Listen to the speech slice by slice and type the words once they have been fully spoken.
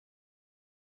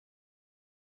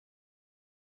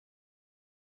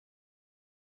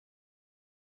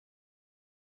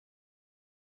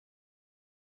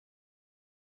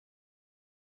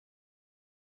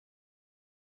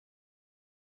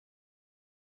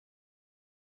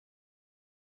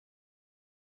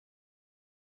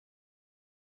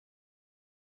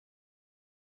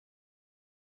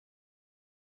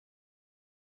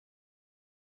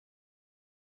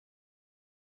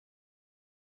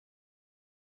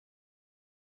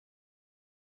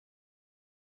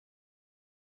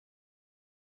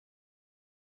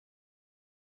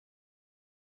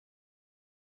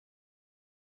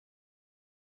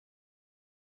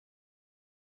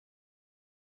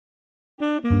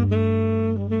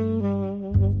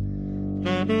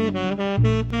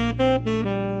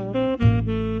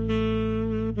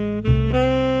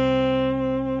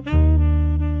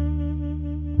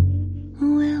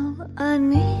Well, I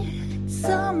need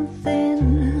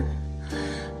something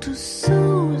to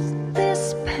soothe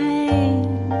this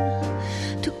pain,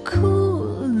 to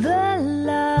cool the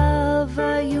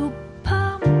lava you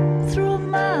pump through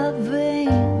my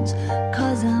veins,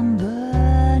 'cause I'm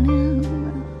burning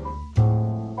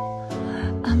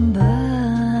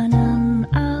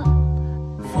up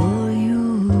for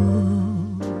you.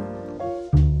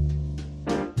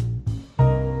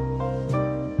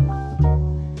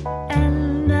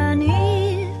 And I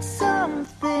need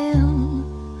something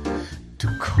to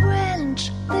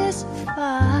quench this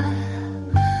fire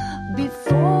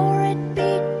before it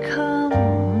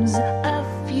becomes a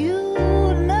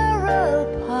funeral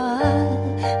pyre.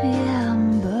 Yeah,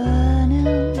 I'm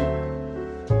burning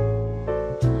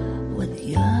with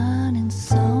yearning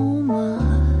so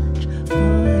much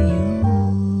for you.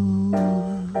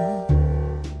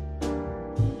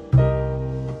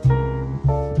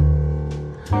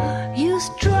 You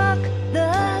struck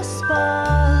the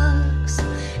sparks,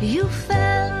 you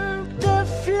felt the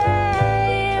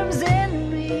flames in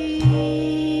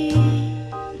me,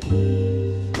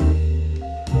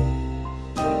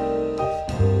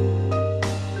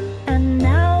 and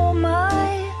now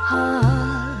my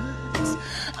heart's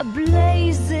a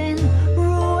blazing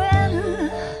ruin.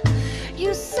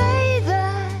 You say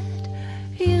that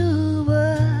you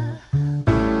were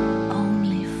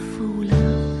only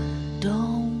fooling.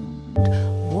 Don't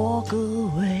walk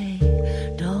away.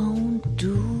 Don't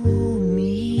do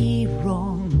me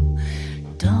wrong.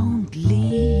 Don't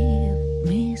leave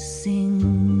me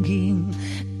singing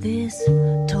this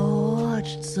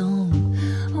torched song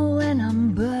when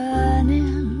I'm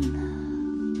burning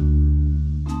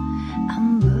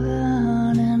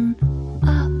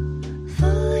up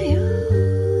for you.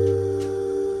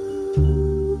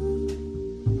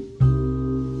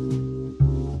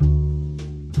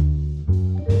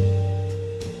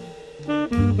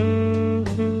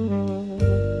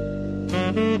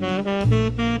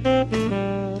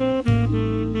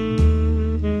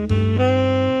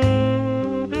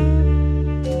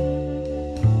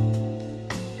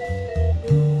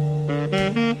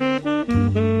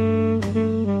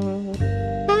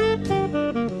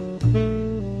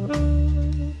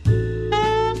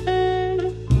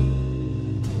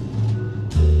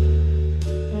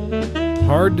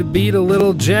 Hard to beat a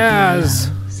little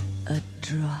jazz A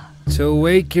drop to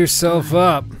wake yourself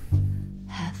up.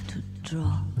 have to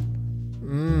drop.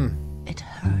 Mm. It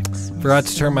hurts me Forgot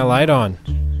to turn my light on.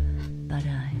 but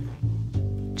I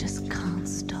just can't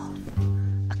stop.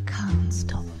 I can't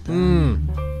stop.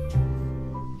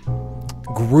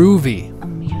 Groovy.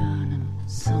 I'm yearning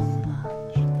so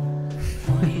much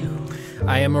for you.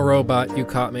 I am a robot. You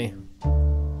caught me.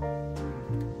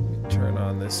 Turn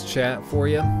on this chat for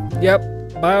you. Yep.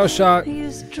 Bioshock. You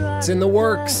struck It's in the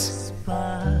works.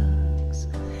 sparks.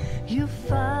 You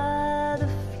fire the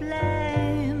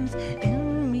flames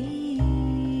in me.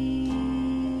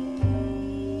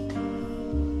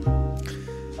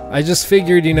 I just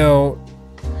figured, you know,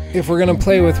 if we're gonna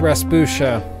play with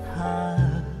Raspucia,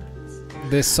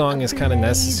 this song is kind of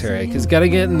necessary, because gotta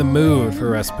get in the mood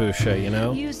for Raspucia, you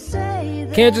know? You say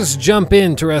that Can't just jump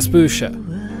into Raspucia.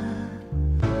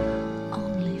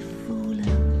 only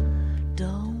fooling.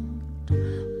 Don't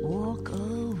walk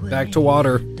away. Back to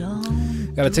water.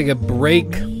 Don't Gotta take a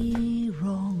break be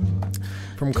wrong.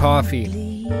 from coffee.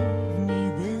 Leave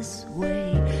me this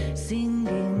way,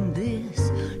 singing this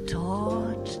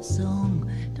torched song.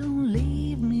 Don't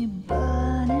leave me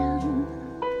burning.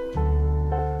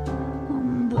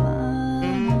 I'm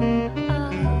burning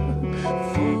up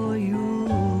for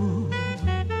you.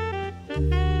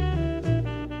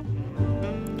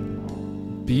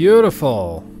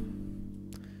 Beautiful.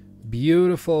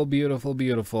 Beautiful, beautiful,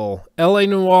 beautiful. LA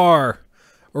Noire.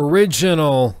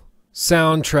 Original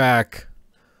soundtrack.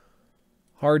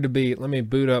 Hard to beat. Let me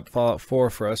boot up Fallout 4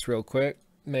 for us real quick.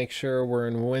 Make sure we're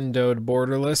in windowed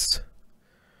borderless.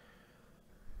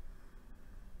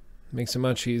 Makes it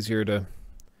much easier to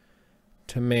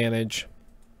manage.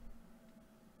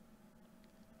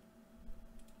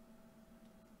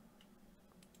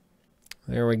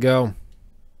 There we go.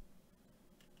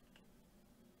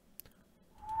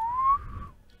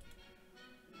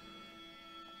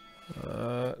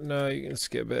 No, you can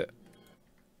skip it.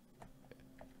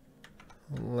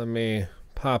 Let me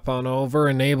pop on over,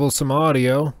 enable some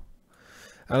audio.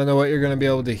 I don't know what you're going to be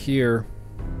able to hear.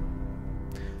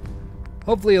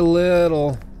 Hopefully a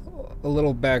little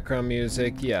background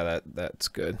music. Yeah, that's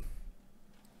good.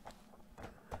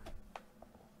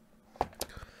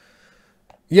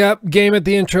 Yep, game at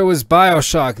the intro was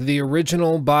BioShock, the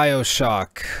original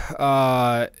BioShock.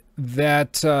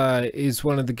 That is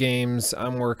one of the games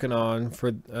I'm working on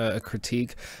for a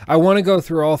critique. I want to go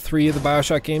through all 3 of the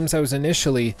BioShock games. I was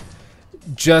initially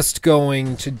just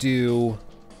going to do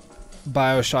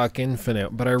BioShock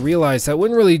Infinite, but I realized I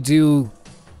wouldn't really do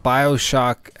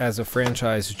BioShock as a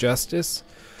franchise justice.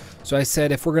 So I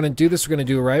said, if we're going to do this, we're going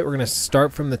to do it right. We're going to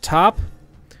start from the top,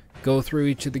 go through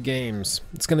each of the games.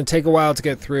 It's going to take a while to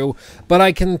get through, but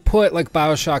I can put like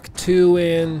BioShock 2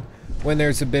 in when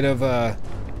there's a bit of a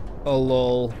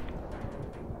lull.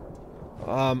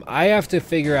 I have to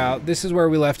figure out, this is where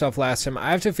we left off last time,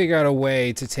 I have to figure out a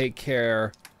way to take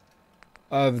care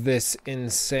of this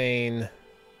insane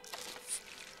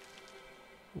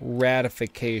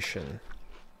ratification.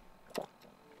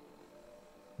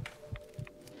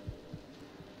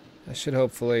 I should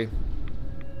hopefully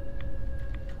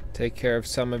take care of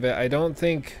some of it. I don't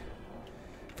think,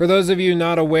 for those of you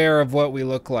not aware of what we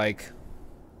look like,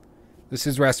 this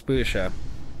is Raspucia.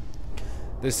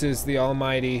 This is the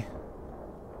almighty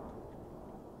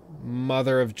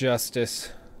mother of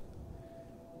justice,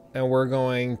 and we're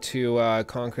going to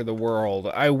conquer the world.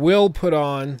 I will put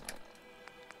on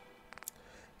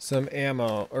some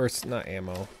ammo, or not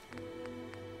ammo.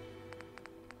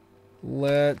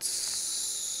 Yeah,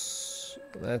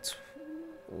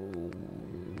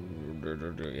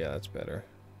 that's better.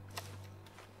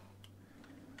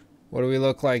 What do we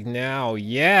look like now?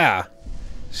 Yeah!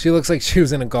 She looks like she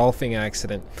was in a golfing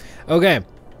accident. Okay.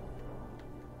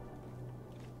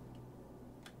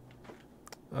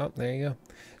 Oh, there you go.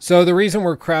 So the reason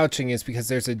we're crouching is because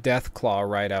there's a death claw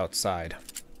right outside.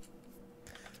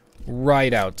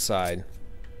 Right outside.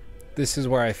 This is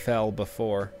where I fell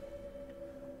before.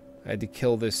 I had to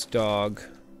kill this dog.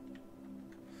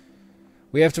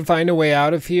 We have to find a way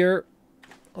out of here.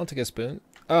 I'll take a spoon.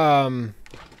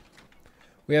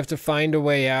 We have to find a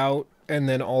way out and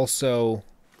then also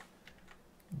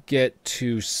get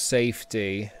to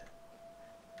safety.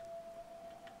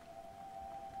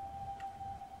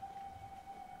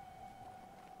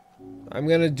 I'm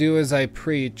gonna do as I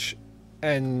preach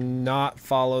and not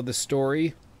follow the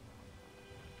story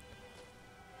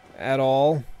at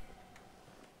all.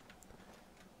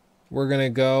 We're gonna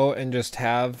go and just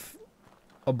have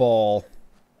a ball.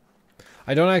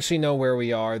 I don't actually know where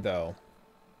we are though.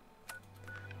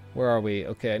 Where are we?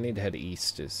 Okay, I need to head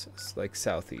east. It's like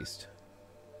southeast.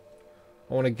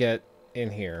 I want to get in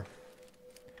here.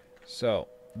 So,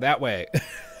 that way.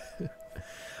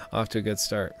 Off to a good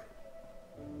start.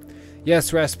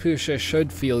 Yes, Raspucia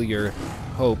should feel your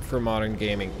hope for modern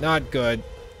gaming. Not good.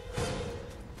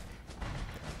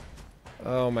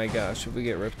 Oh my gosh, if we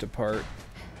get ripped apart.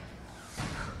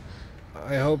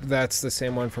 I hope that's the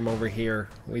same one from over here.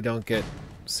 We don't get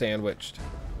sandwiched.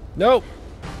 Nope!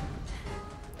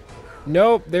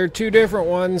 Nope, they're 2 different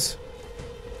ones.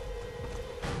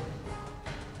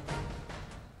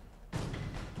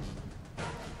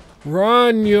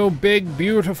 Run, you big,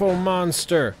 beautiful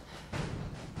monster!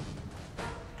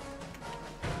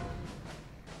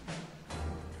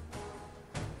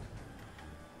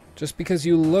 Just because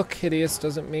you look hideous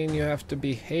doesn't mean you have to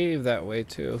behave that way,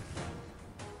 too.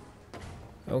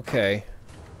 Okay.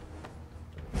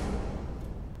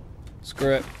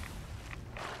 Screw it.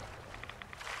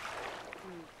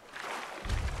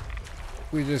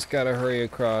 We just gotta hurry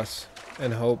across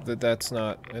and hope that that's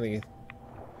not any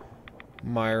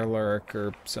Mirelurk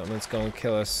or something that's gonna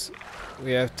kill us.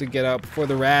 We have to get out before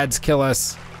the rads kill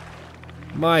us.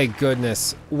 My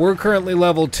goodness. We're currently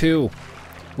level 2.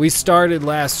 We started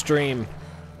last stream.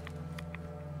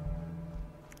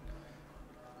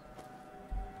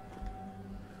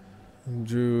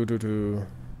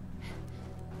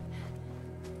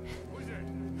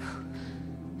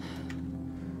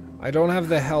 I don't have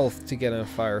the health to get in a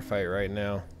firefight right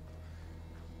now.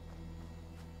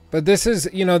 But this is,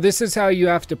 you know, this is how you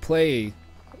have to play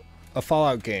a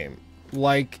Fallout game.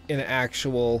 Like an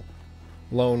actual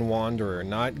lone wanderer.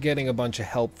 Not getting a bunch of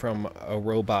help from a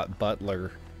robot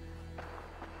butler.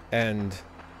 And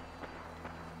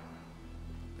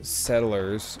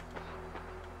settlers.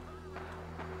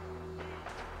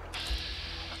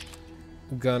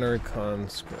 Gunner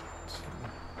conscript.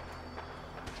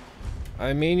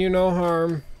 I mean you no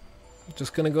harm.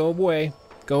 Just gonna go away.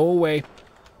 Go away.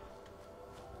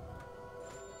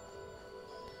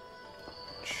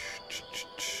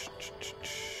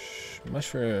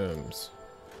 Mushrooms.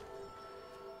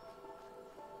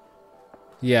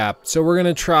 Yeah, so we're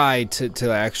gonna try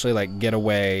to actually like get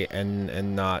away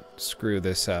and not screw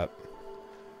this up.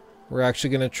 We're actually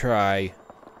gonna try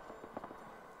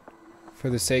for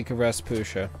the sake of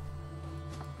Raspucia.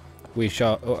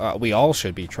 we all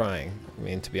should be trying. I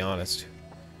mean, to be honest,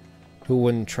 who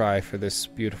wouldn't try for this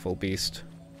beautiful beast?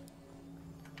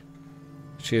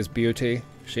 She is beauty,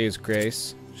 she is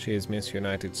grace, she is Miss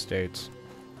United States.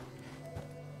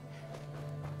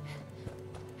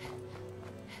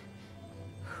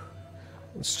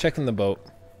 Let's check in the boat.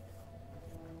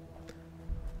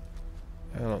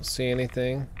 I don't see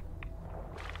anything.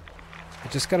 I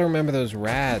just gotta remember those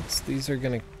rads. These are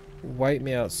gonna wipe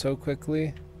me out so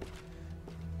quickly.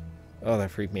 Oh, that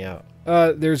freaked me out.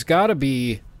 There's gotta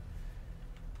be...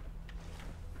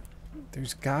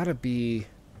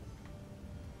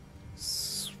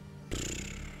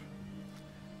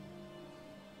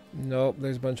 Nope,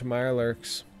 there's a bunch of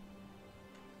Mirelurks.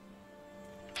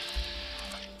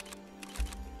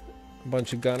 A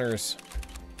bunch of gunners.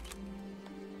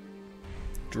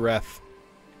 Dref.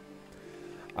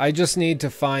 I just need to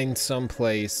find some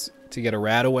place to get a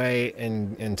rat away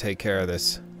and take care of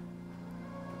this.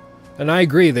 And I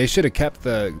agree, they should have kept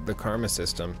the karma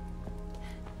system.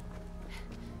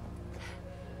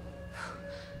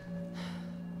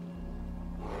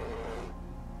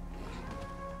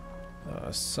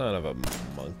 Oh, son of a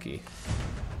monkey.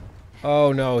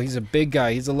 Oh no, he's a big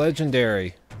guy. He's a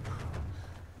legendary.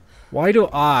 Why do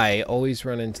I always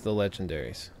run into the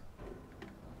legendaries?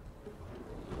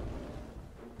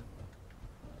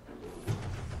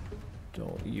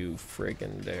 Don't you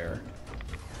friggin' dare.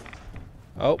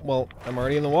 Oh, well, I'm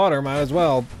already in the water. Might as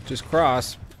well just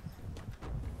cross.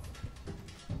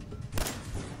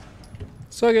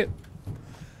 Suck it.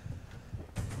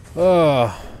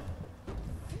 Oh.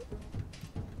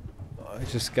 I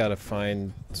just gotta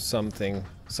find something,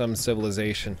 some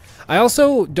civilization. I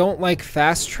also don't like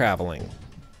fast traveling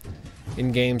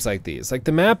in games like these. Like,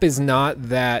 the map is not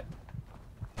that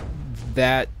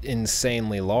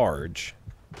insanely large.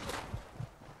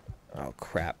 Oh,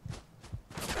 crap.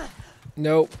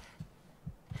 Nope.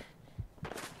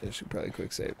 I should probably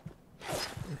quick save.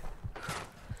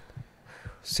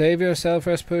 Save yourself,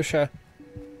 Raspucia.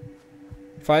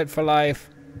 Fight for life.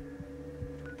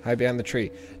 Hide behind the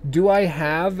tree. Do I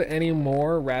have any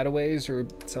more rataways or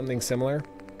something similar?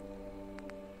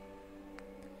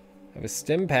 I have a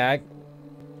stim pack.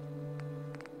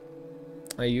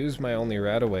 I used my only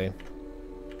rataway.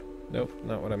 Nope,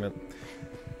 not what I meant.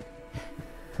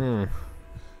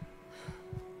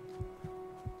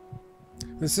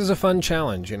 This is a fun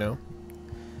challenge, you know?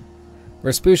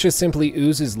 Raspucia simply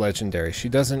oozes legendary. She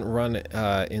doesn't run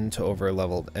into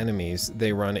over-leveled enemies.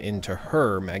 They run into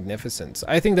her magnificence.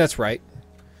 I think that's right.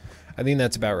 I think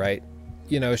that's about right.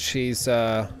 You know, she's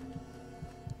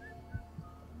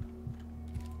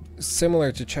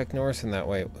similar to Chuck Norris in that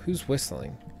way. Who's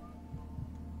whistling?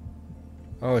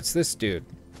 Oh, it's this dude.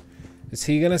 Is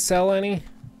he gonna sell any?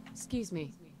 Excuse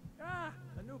me. Ah,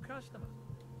 a new customer.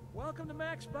 Welcome to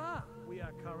Mac's Bar. We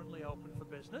are currently open for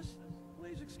business.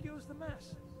 Please excuse the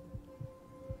mess.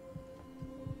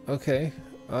 Okay.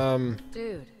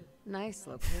 Dude, nice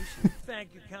location.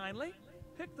 Thank you kindly.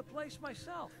 Picked the place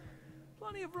myself.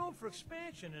 Plenty of room for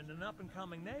expansion in an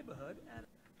up-and-coming neighborhood. And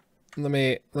Let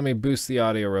me boost the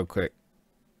audio real quick.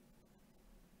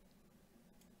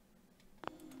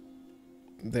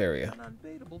 There we go. an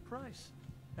unbeatable price.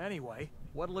 Anyway,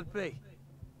 what'll it be?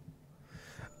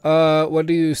 What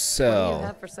do you What sell? do you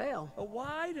have for sale? A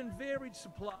wide and varied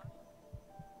supply.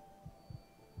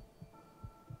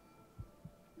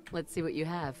 Let's see what you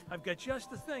have. I've got just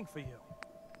the thing for you.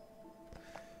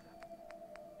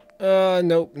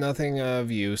 Nope, nothing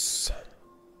of use.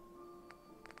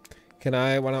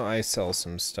 Why don't I sell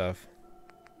some stuff?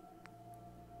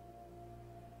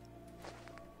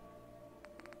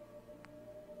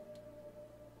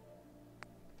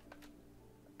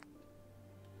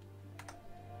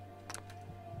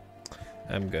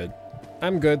 I'm good.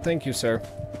 I'm good, thank you, sir.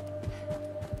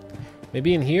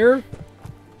 Maybe in here?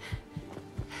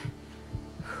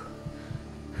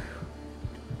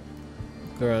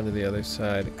 Go around to the other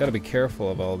side. Gotta be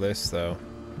careful of all this, though.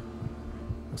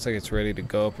 Looks like it's ready to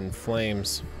go up in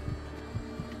flames.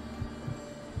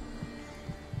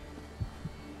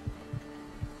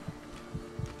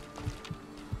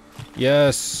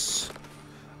 Yes!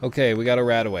 Okay, we got a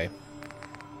rataway.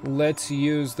 Let's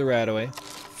use the rataway.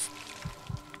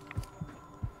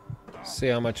 See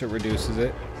how much it reduces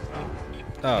it.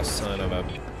 Oh, son of a...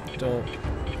 Don't...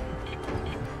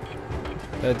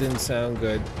 That didn't sound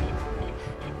good.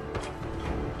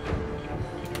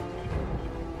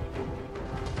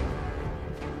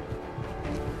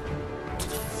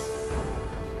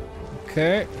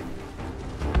 Okay.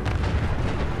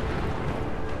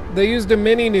 They used a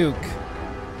mini nuke.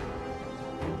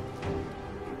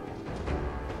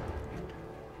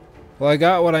 Well, I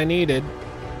got what I needed.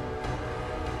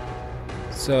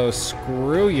 So,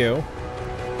 screw you.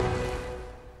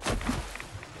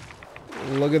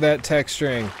 Look at that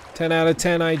texturing. 10 out of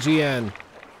 10 IGN.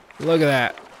 Look at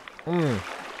that.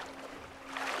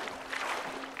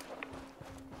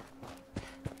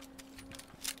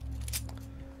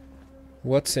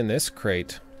 What's in this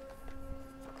crate?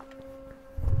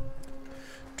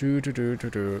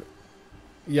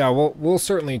 Yeah, we'll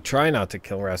certainly try not to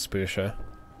kill Raspucia.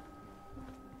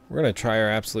 We're gonna try our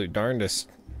absolute darndest.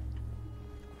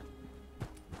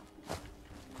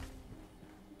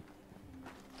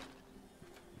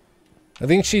 I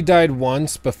think she died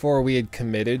once before we had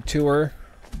committed to her,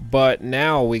 but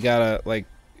now we gotta, like,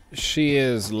 she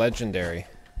is legendary.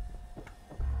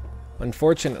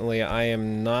 Unfortunately, I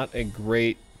am not a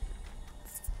great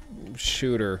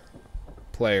shooter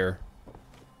player,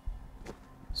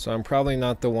 so I'm probably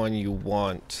not the one you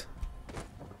want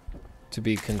to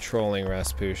be controlling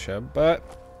Raspucia, but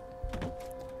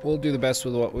we'll do the best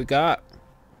with what we got.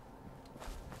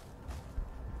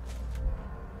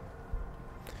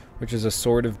 Which is a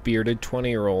sort of bearded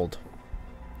 20-year-old.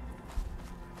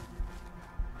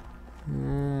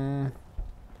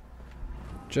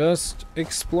 Just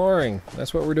exploring.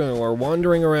 That's what we're doing. We're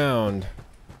wandering around.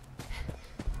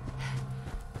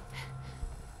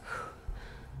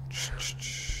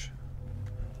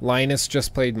 Linus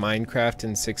just played Minecraft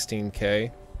in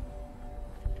 16K.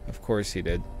 Of course he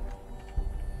did.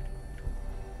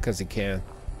 Because he can.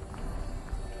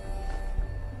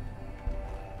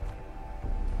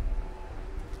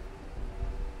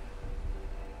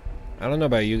 I don't know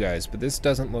about you guys, but this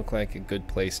doesn't look like a good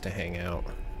place to hang out.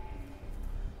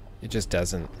 It just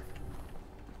doesn't.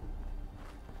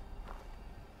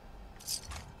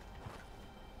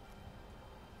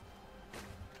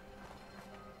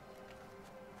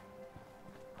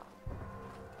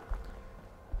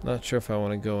 Not sure if I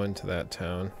want to go into that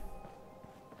town.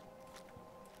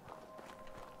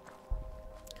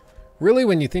 Really,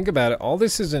 when you think about it, all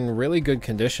this is in really good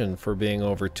condition for being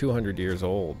over 200 years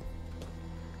old.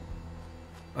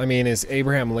 I mean, is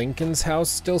Abraham Lincoln's house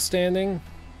still standing?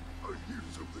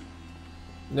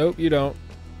 Nope, you don't.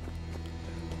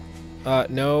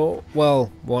 No.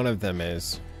 Well, one of them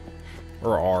is.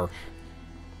 Or are.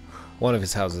 One of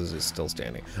his houses is still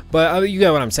standing. But you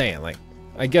get what I'm saying. Like,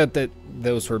 I get that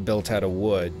those were built out of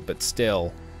wood, but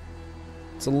still.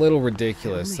 It's a little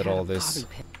ridiculous that all this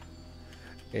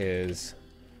is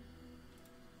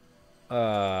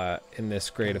in this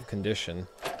great of condition.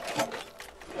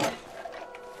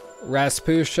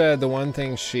 Raspucia, the one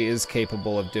thing she is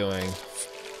capable of doing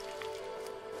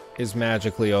is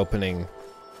magically opening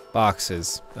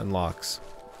boxes and locks.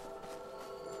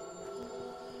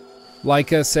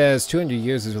 Leica says 200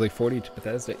 years is really 40 to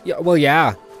Bethesda. Yeah, well,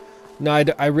 yeah. No,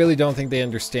 I really don't think they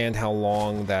understand how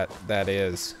long that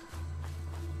is.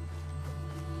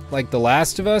 Like, The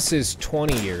Last of Us is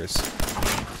 20 years.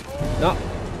 No.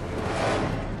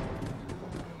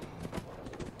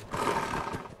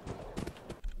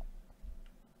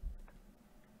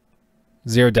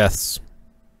 Zero deaths.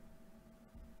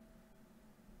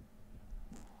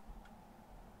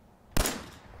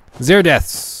 Zero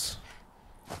deaths.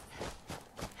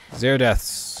 Zero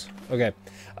deaths. Okay.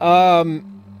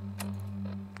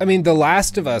 I mean, The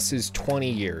Last of Us is 20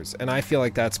 years, and I feel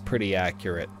like that's pretty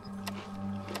accurate.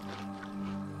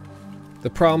 The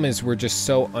problem is we're just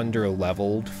so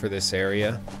under-leveled for this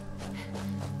area.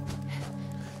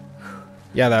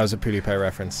 Yeah, that was a PewDiePie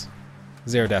reference.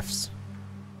 Zero deaths.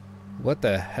 What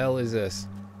the hell is this?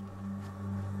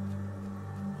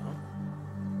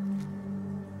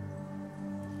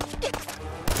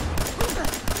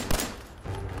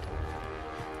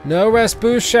 No,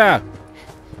 Raspucia!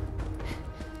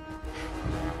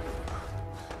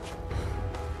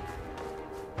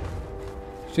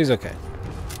 She's okay.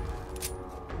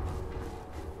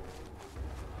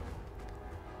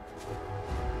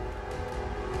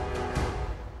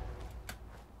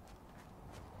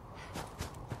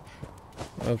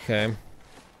 Okay.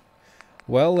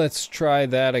 Well, let's try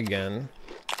that again.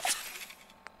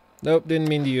 Nope, didn't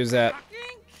mean to use that.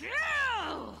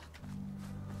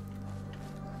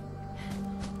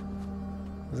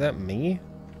 Is that me?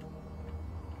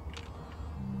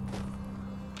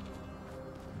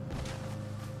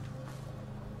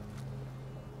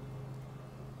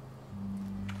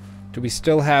 Do we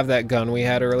still have that gun we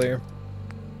had earlier?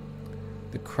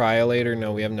 The cryolator?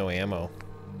 No, we have no ammo.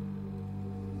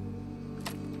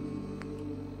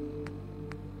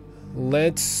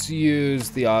 Let's use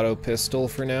the auto pistol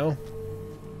for now.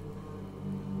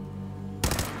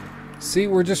 See,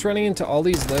 we're just running into all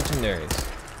these legendaries.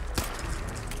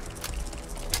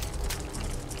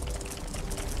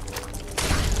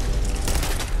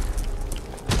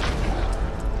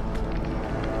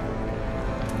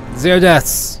 Zero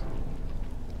deaths.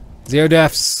 Zero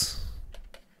deaths.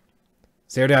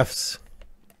 Zero deaths.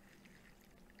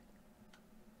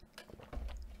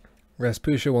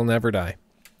 Raspucia will never die.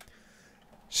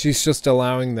 She's just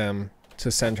allowing them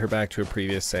to send her back to a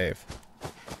previous save.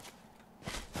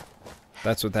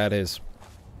 That's what that is.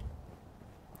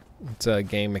 It's a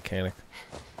game mechanic.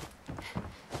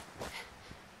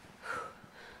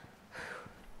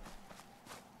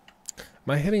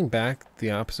 Am I heading back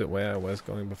the opposite way I was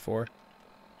going before?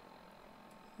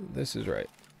 This is right.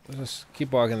 Let's just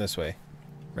keep walking this way.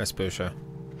 Raspucia.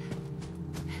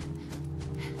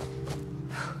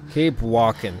 Keep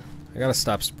walking. I gotta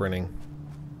stop sprinting.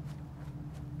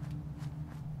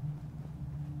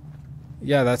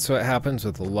 Yeah, that's what happens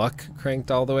with luck cranked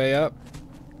all the way up.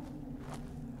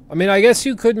 I mean, I guess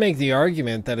you could make the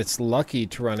argument that it's lucky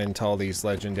to run into all these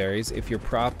legendaries if you're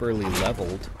properly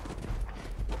leveled.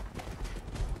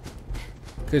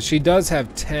 Because she does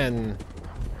have 10.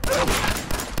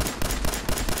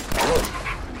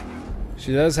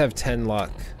 She does have 10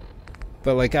 luck.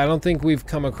 But, like, I don't think we've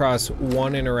come across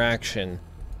one interaction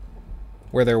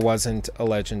where there wasn't a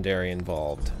legendary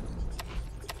involved.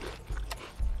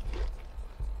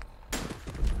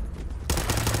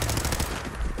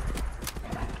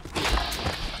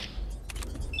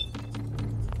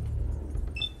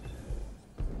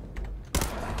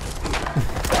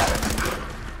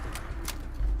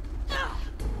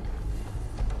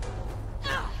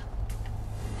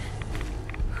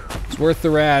 It's worth the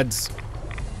rads.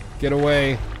 Get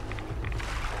away.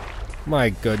 My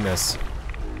goodness.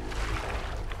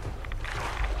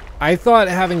 I thought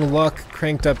having luck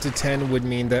cranked up to 10 would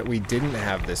mean that we didn't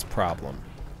have this problem.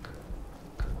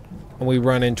 And we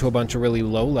run into a bunch of really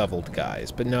low-leveled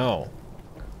guys, but no.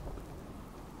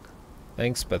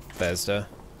 Thanks, Bethesda.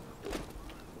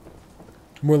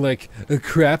 More like a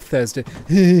crap Bethesda.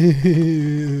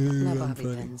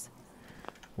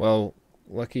 Well,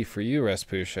 lucky for you,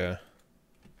 Raspucia.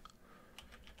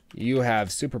 You have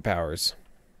superpowers.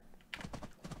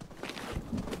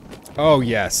 Oh,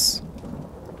 yes.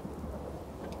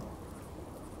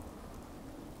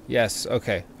 Yes,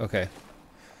 okay, okay.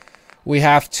 We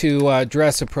have to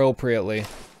dress appropriately.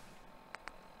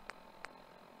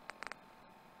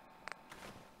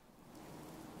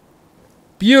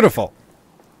 Beautiful.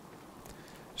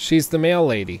 She's the male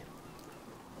lady.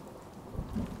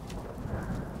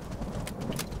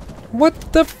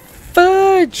 What the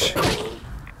fudge?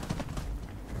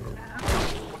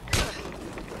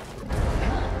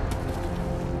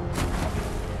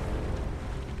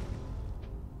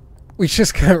 We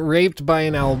just got raped by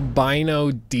an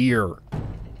albino deer.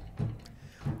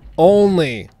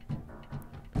 Only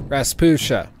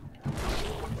Raspucia.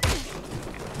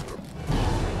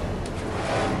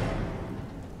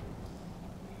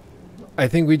 I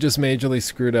think we just majorly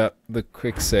screwed up the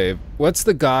quick save. What's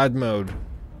the God mode?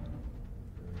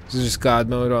 Is it just God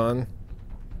mode on?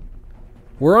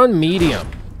 We're on medium.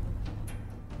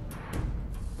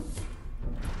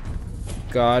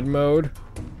 God mode.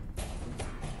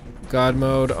 God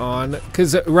mode on.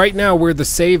 Because right now where the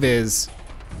save is...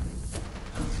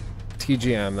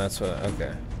 TGM, that's what...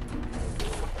 Okay.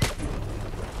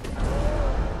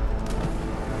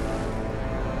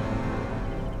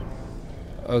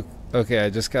 Okay, I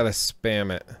just gotta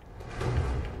spam it.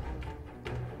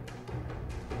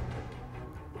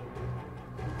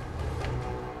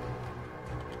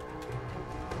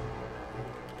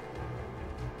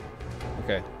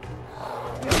 Okay.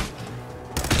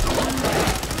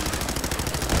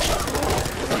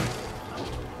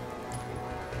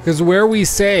 Because where we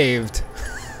saved,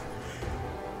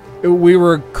 we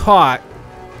were caught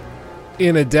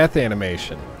in a death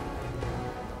animation.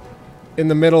 In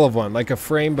the middle of one, like a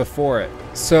frame before it.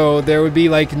 So there would be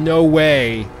like no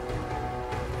way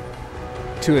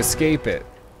to escape it.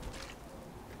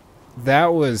 That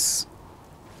was...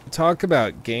 Talk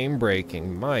about game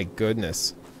breaking. My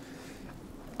goodness.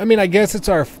 I mean, I guess it's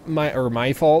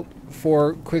my fault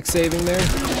for quick saving there.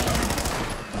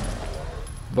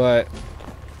 But...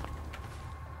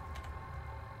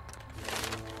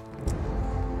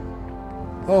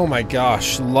 Oh my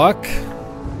gosh, luck?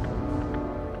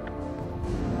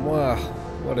 Wow,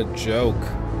 what a joke.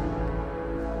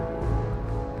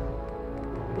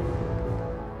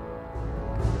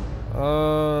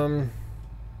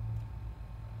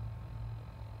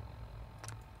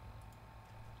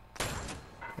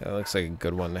 Yeah, that looks like a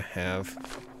good one to have.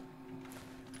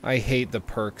 I hate the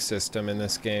perk system in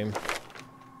this game.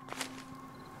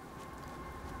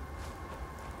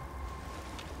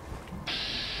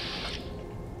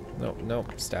 No, no,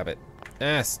 stab it.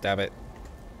 Ah, stab it.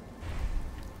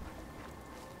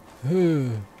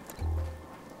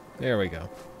 There we go.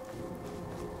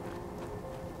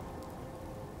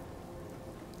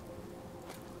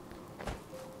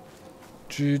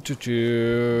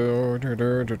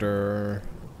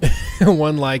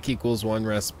 One like equals one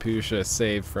Raspucia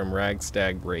saved from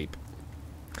Ragstag Rape.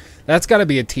 That's got to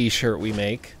be a t-shirt we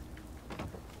make.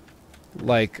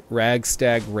 Like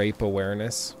Ragstag Rape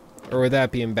Awareness. Or would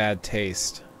that be in bad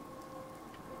taste?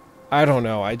 I don't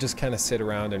know. I just kind of sit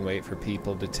around and wait for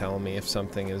people to tell me if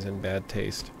something is in bad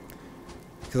taste.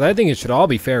 Because I think it should all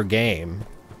be fair game.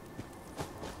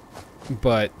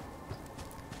 But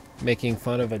making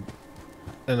fun of an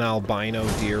albino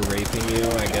deer raping you,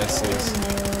 I guess, is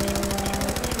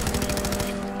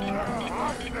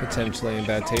potentially in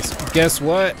bad taste. Guess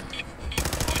what?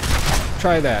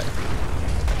 Try that.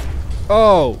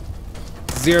 Oh!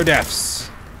 0 deaths.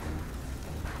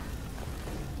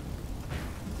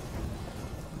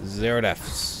 0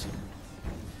 deaths.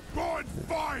 Good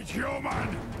fight,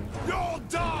 human! You'll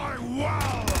die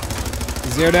well!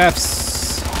 0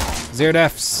 deaths. 0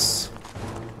 deaths.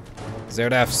 0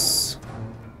 deaths.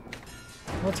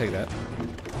 I'll take that.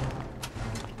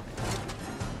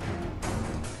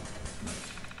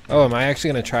 Oh, am I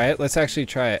actually going to try it? Let's actually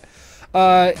try it.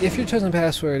 If your chosen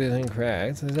password is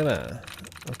incorrect,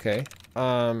 okay.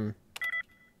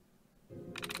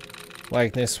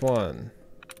 Likeness 1.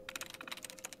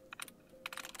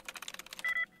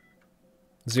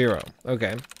 0.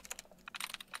 Okay.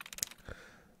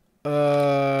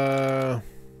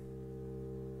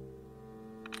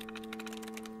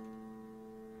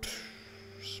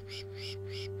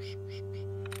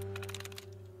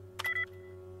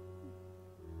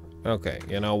 Okay,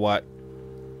 you know what?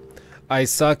 I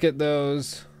suck at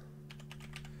those.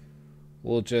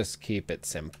 We'll just keep it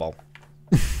simple.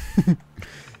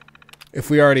 If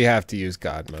we already have to use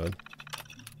God mode.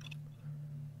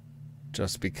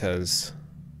 Just because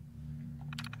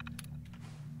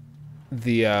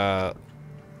the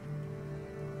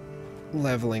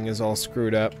leveling is all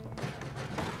screwed up.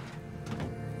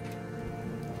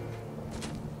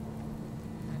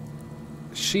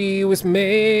 She was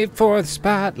made for the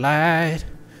spotlight,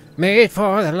 made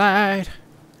for the light.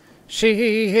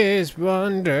 She is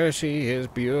wonder, she is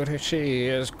beauty, she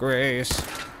is grace.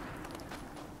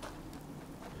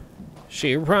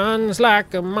 She runs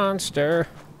like a monster,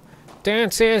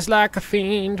 dances like a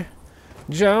fiend,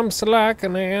 jumps like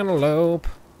an antelope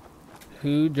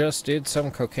who just did some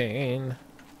cocaine.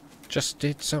 Just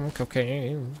did some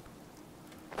cocaine.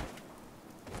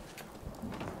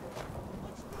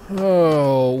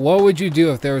 Oh, what would you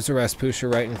do if there was a Raspucia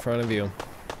right in front of you?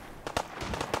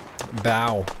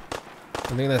 Bow.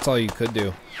 I think that's all you could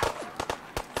do.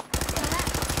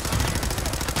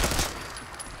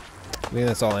 I think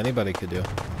that's all anybody could do.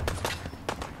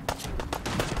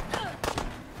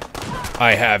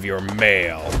 I have your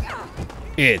mail.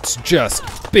 It's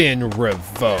just been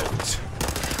revoked.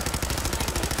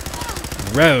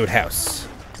 Roadhouse.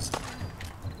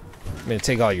 I'm gonna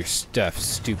take all your stuff,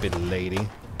 stupid lady.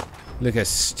 Look how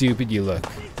stupid you look.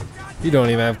 You don't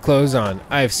even have clothes on.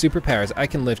 I have superpowers. I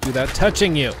can lift without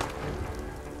touching you.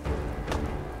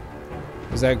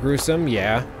 Was that gruesome?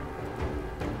 Yeah.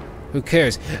 Who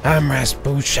cares? I'm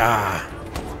Raspucia.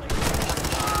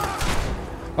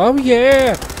 Oh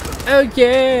yeah! Oh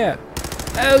yeah!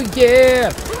 Oh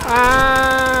yeah!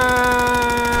 Ah!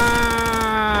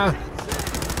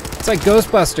 It's like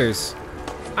Ghostbusters.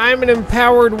 I'm an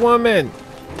empowered woman.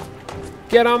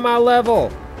 Get on my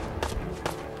level.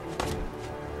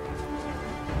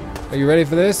 Are you ready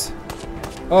for this?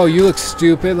 Oh, you look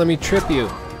stupid. Let me trip you.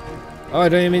 Oh, I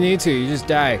don't even need to. You just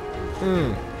die.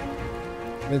 I'm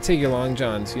gonna take your long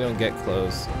johns. You don't get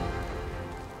clothes.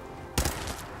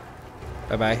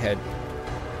 Bye-bye, head.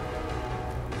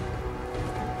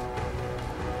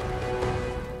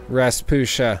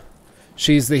 Raspucia.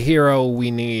 She's the hero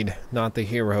we need, not the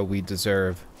hero we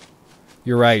deserve.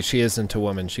 You're right. She isn't a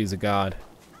woman. She's a god.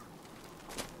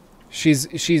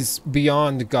 She's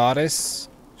beyond goddess.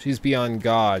 She's beyond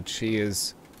God. She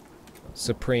is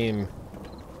supreme.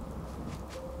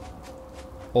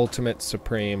 Ultimate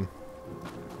supreme.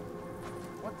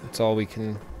 That's all we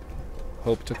can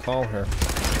hope to call her.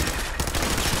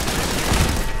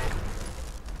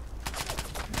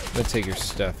 I'm gonna take your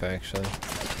stuff, actually.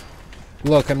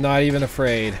 Look, I'm not even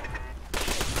afraid.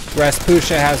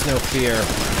 Raspucia has no fear.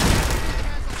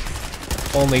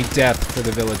 Only death for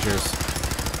the villagers.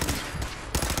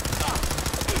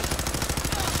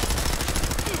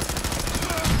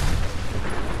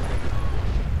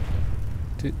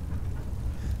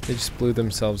 They just blew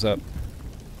themselves up.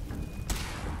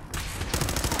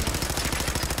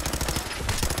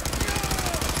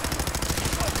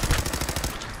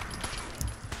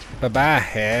 Bye-bye,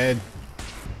 head.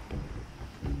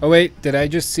 Oh, wait. Did I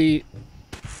just see...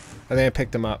 I think I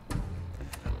picked him up.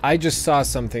 I just saw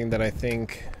something that I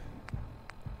think...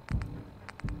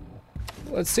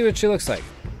 Let's see what she looks like.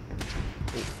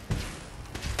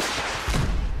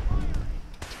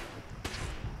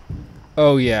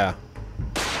 Oh, yeah.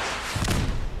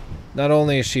 Not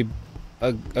only is she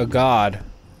a god,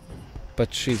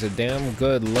 but she's a damn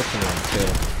good looking one, too.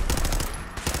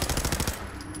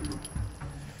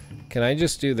 Can I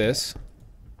just do this?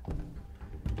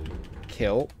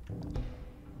 Kill.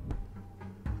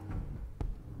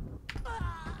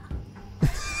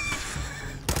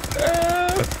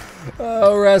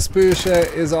 Oh,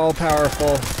 Raspucia is all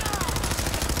powerful.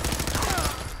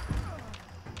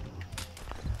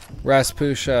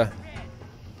 Raspucia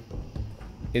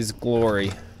is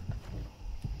glory.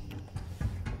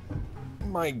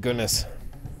 My goodness.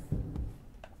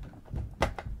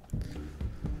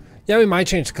 Yeah, we might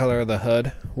change the color of the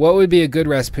hood. What would be a good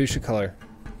Raspucia color?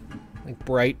 Like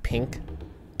bright pink?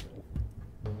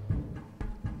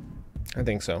 I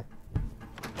think so.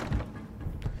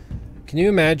 Can you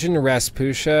imagine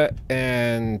Raspucia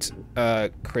and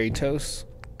Kratos?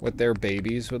 What their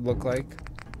babies would look like?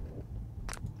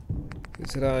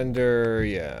 Is it under...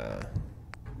 yeah.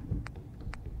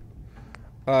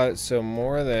 So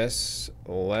more of this,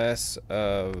 less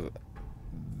of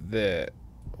the...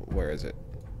 where is it?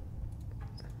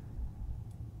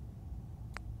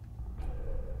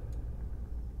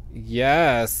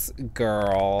 Yes,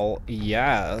 girl.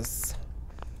 Yes.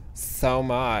 So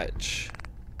much.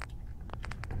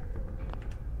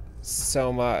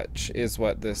 So much is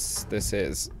what this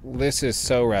is. This is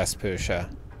so Raspucia.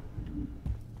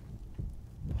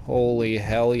 Holy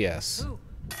hell yes.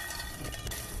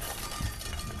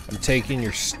 I'm taking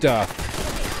your stuff.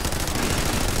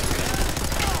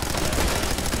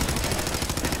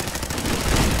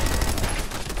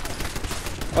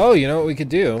 Oh, you know what we could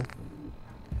do?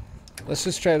 Let's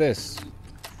just try this.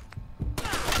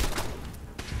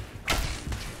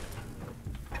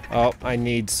 Oh, I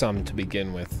need some to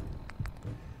begin with.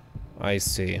 I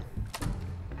see.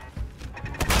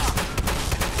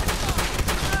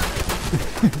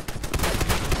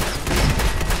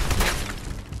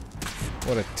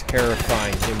 What a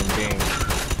terrifying human being.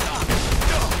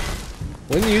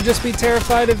 Wouldn't you just be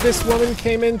terrified if this woman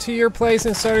came into your place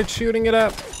and started shooting it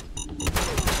up?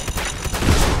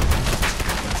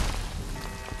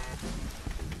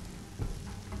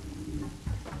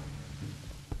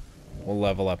 We'll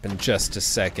level up in just a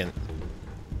second.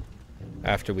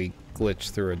 After we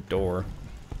glitch through a door.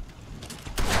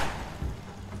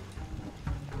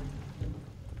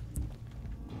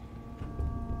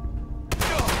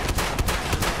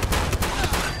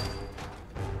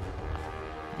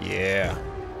 Yeah.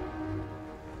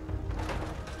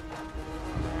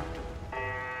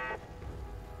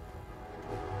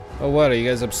 Oh, what? Are you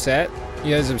guys upset?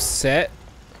 You guys upset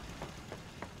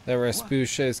that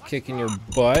Raspucia is kicking your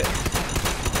butt?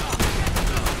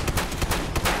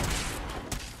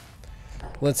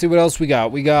 Let's see what else we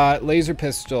got. We got laser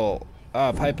pistol,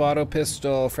 pipe auto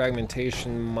pistol,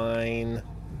 fragmentation mine,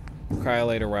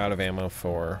 cryolator, we're out of ammo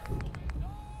for.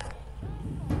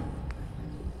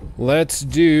 Let's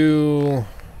do,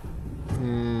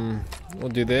 we'll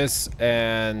do this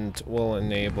and we'll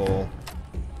enable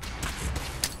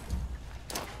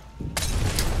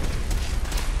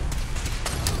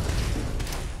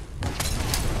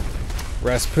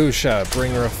Raspucia,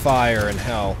 bringer of fire and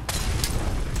hell.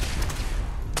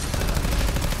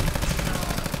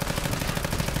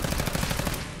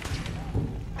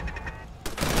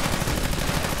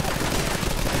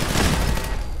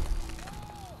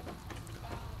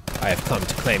 I have come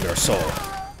to claim your soul.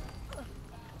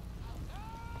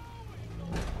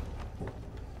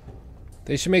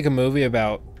 They should make a movie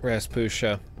about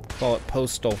Raspucia. Call it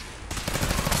Postal.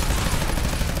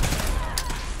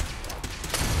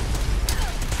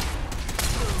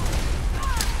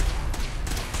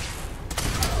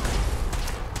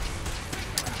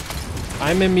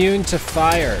 I'm immune to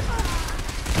fire.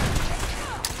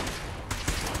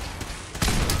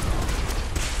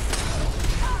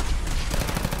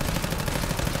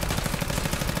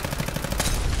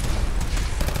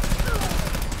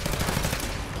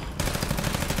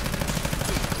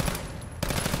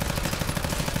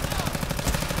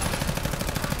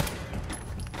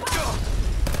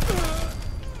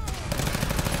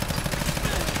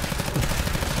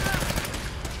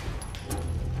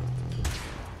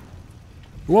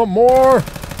 You want more?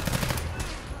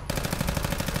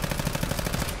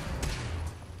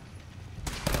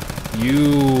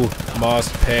 You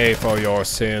must pay for your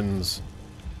sins.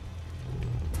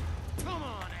 Come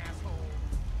on, asshole.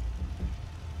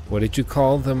 What did you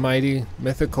call the mighty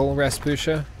mythical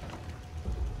Raspucia?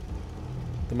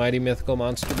 The mighty mythical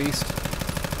monster beast?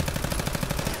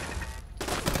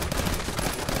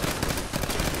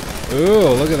 Ooh,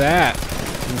 look at that.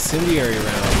 Incendiary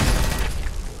round.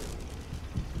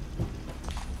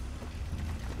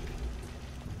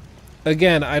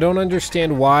 Again, I don't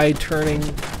understand why turning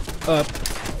up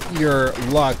your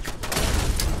luck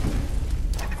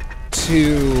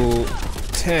to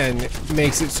 10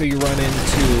 makes it so you run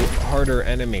into harder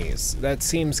enemies. That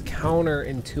seems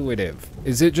counterintuitive.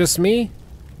 Is it just me?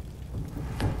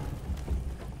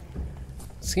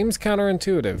 Seems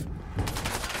counterintuitive.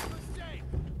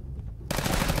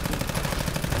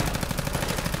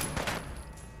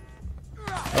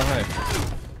 Oh, hi.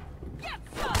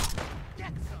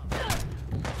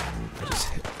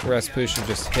 Raspucia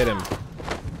just hit him.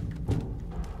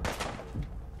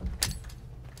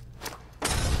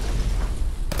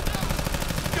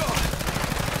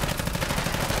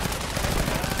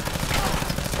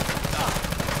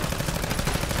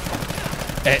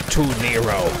 Et tu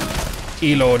Nero,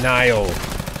 ilo naio,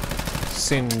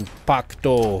 sin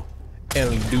pacto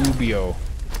el dubio.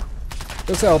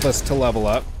 This will help us to level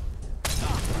up.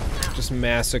 Just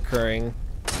massacring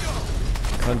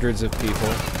hundreds of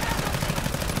people.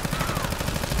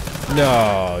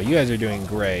 No, you guys are doing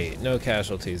great. No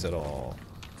casualties at all.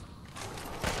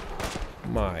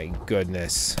 My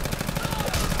goodness.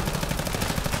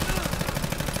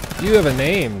 You have a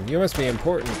name. You must be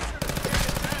important.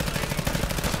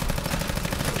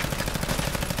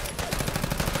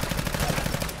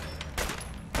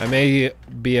 I may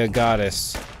be a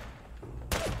goddess,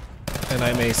 and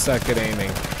I may suck at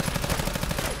aiming,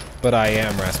 but I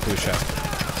am Raspucia.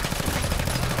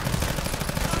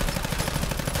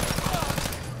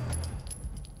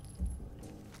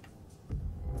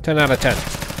 Ten out of 10.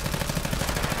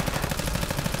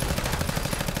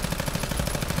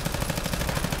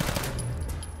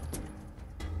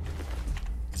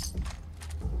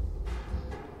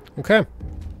 Okay.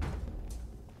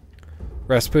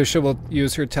 Raspucia will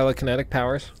use her telekinetic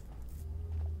powers.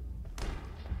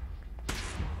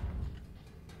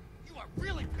 You are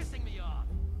really pissing me off.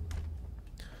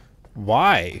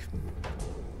 Why?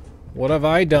 What have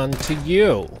I done to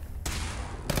you?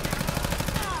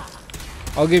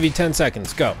 I'll give you 10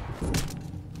 seconds. Go.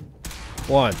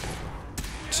 1,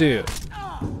 2,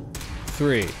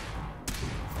 3,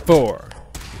 4,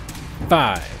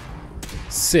 5,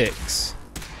 6,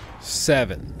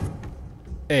 7,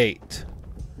 8,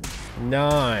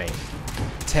 9,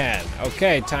 10.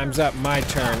 Okay, time's up. My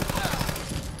turn.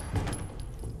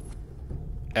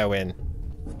 I win.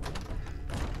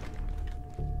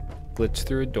 Glitch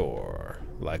through a door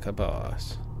like a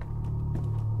boss.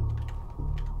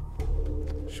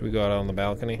 Should we go out on the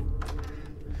balcony?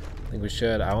 I think we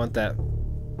should. I want that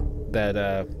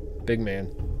big man.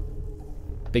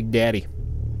 Big Daddy.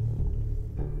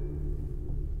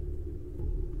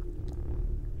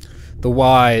 The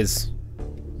wise,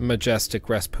 majestic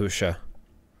Raspucia.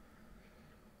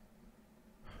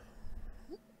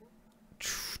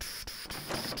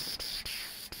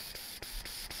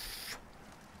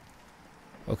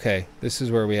 Okay, this is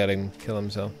where we had him kill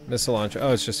himself. Missile launcher.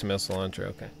 Oh, it's just a missile launcher.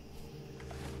 Okay.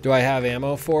 Do I have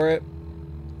ammo for it?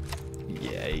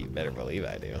 Yeah, you better believe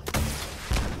I do.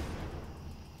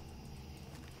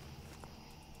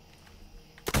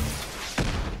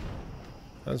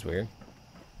 That was weird.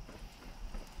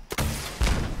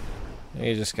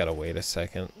 You just gotta wait a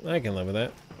second. I can live with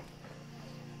that.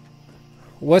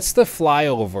 What's the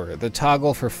flyover? The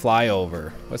toggle for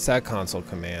flyover. What's that console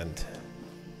command?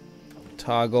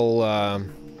 Toggle,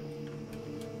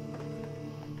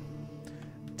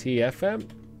 TFM?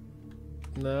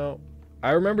 No.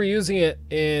 I remember using it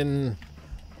in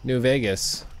New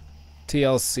Vegas.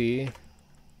 TLC.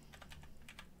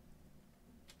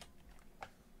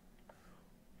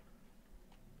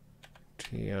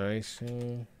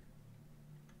 TIC.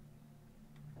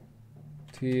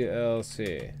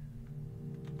 TLC.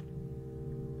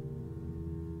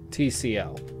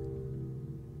 TCL.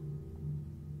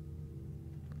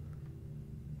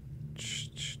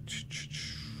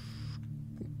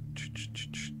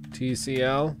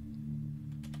 TCL.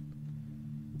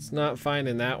 It's not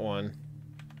finding that one.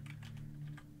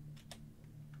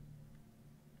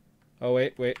 Oh,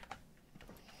 wait.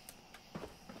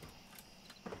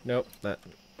 Nope, that.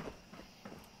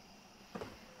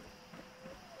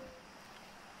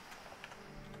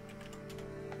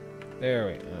 There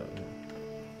we go.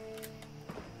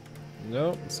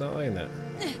 Nope, it's not like that.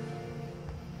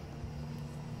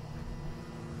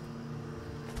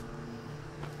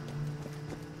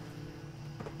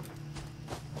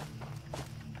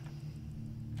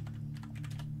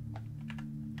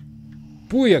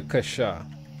 Booyakasha.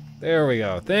 There we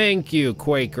go. Thank you,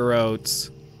 Quaker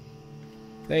Oats.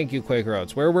 Thank you, Quaker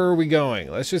Oats. Where were we going?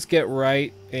 Let's just get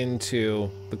right into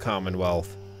the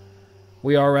Commonwealth.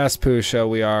 We are Raspucia.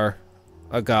 We are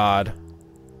a god.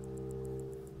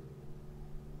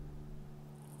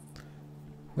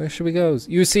 Where should we go?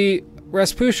 You see,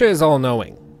 Raspucia is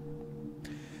all-knowing.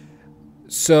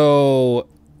 So,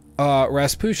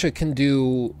 Raspucia can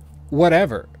do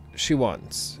whatever she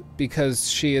wants because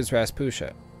she is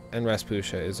Raspucia, and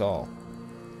Raspucia is all.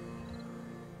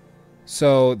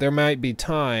 So, there might be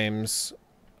times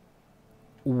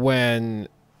when...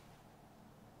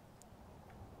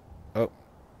 Oh.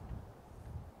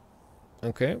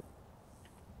 Okay.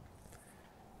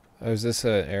 Oh, is this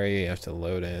an area you have to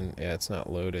load in? Yeah, it's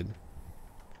not loaded.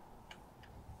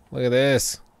 Look at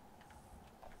this.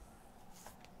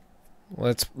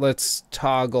 Let's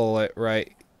toggle it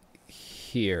right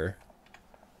here.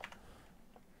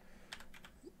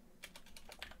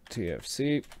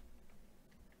 TFC.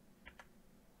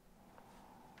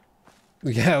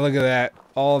 Yeah, look at that.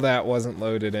 All that wasn't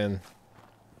loaded in.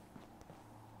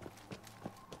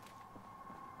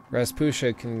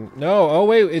 Raspucia can... No! Oh,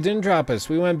 wait. It didn't drop us.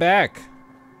 We went back.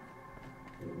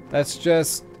 That's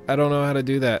just... I don't know how to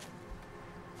do that.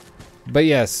 But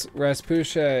yes,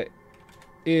 Raspucia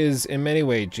is in many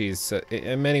ways Jesus.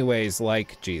 In many ways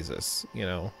like Jesus, you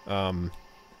know.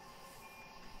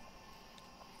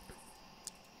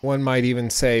 One might even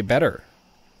say better.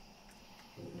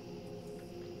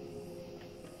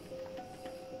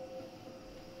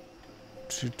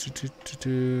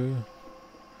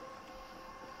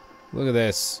 Look at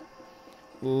this.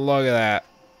 Look at that.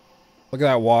 Look at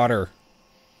that water.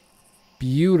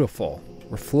 Beautiful.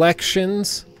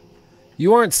 Reflections.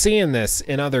 You aren't seeing this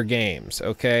in other games,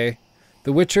 okay?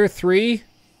 The Witcher 3,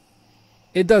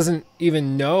 it doesn't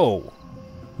even know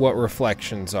what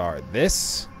reflections are.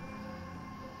 This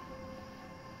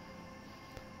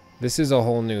is a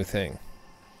whole new thing.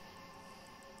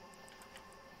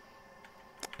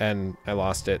 And I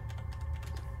lost it.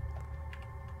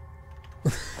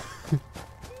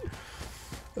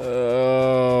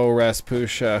 Oh,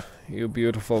 Raspucia, you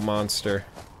beautiful monster.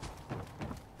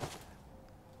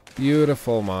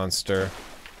 Beautiful monster.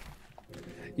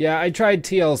 Yeah, I tried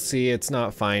TLC, it's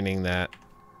not finding that.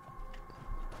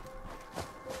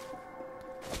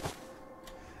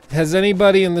 Has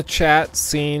anybody in the chat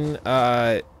seen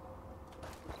the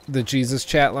Jesus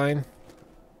chat line?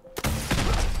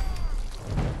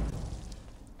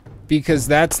 Because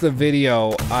that's the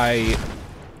video I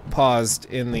paused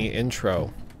in the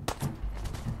intro.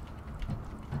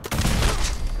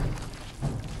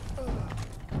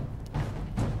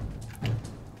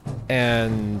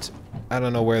 And I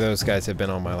don't know where those guys have been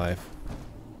all my life.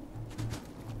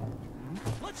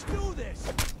 Let's do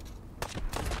this.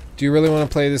 Do you really want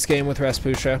to play this game with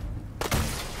Raspucia?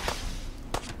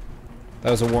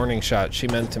 That was a warning shot. She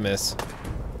meant to miss.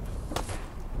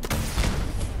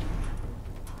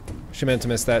 She meant to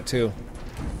miss that too.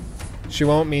 She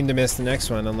won't mean to miss the next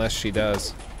one unless she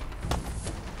does.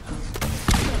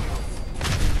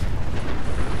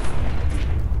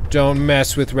 Don't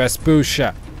mess with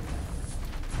Raspucia.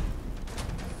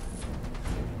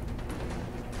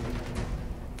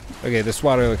 Okay, this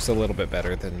water looks a little bit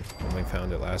better than when we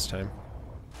found it last time.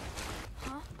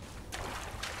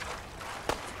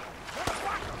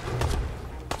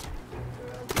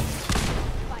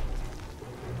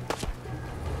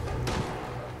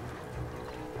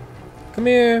 Come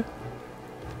here.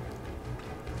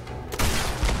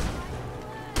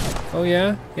 Oh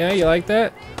yeah? Yeah, you like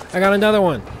that? I got another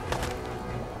one.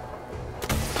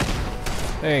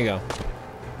 There you go.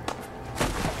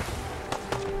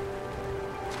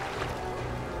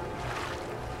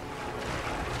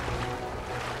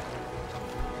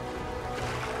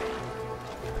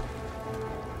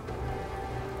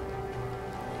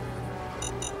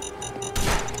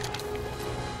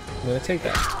 I'm gonna take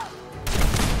that.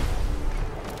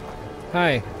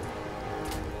 Hi.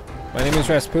 My name is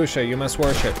Raspucia. You must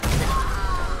worship.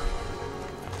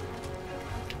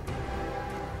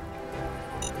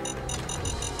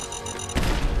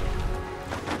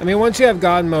 I mean, once you have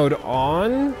God mode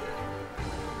on,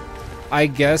 I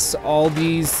guess all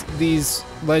these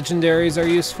legendaries are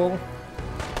useful.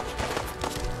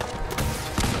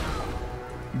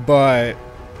 But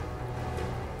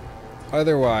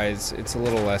otherwise, it's a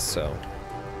little less so.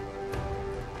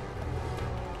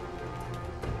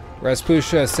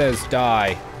 Raspucia says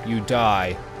die. You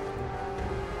die.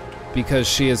 Because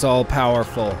she is all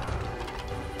powerful.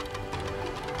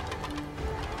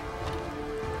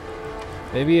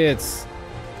 Maybe it's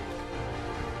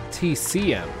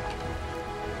TCM.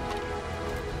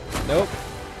 Nope.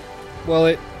 Well,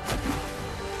 it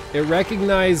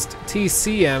recognized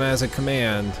TCM as a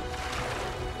command.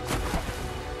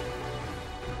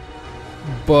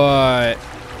 But...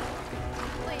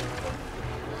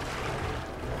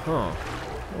 Huh.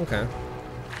 Okay.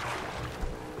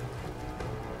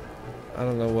 I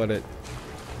don't know what it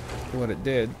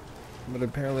did, but it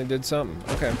apparently did something.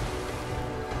 Okay.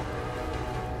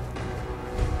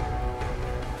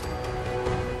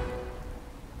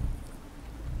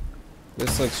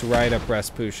 This looks right up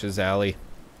Raspucia's alley.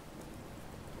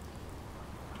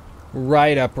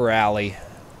 Right up her alley.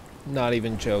 Not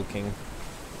even joking.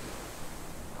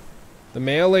 The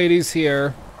mail lady's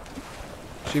here.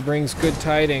 She brings good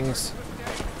tidings.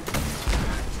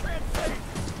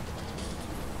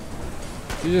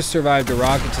 You just survived a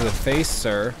rocket to the face,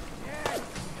 sir.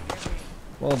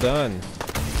 Well done.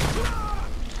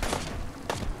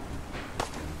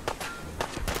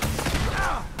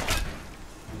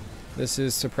 This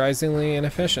is surprisingly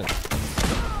inefficient.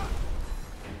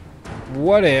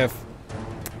 What if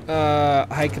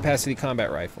high capacity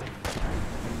combat rifle?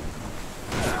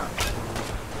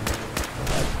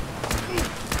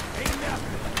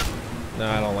 No,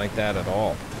 I don't like that at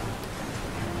all.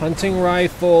 Hunting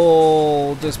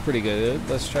rifle does pretty good.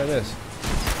 Let's try this.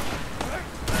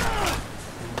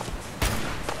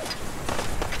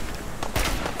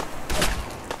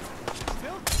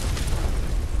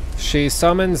 She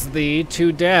summons thee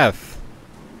to death.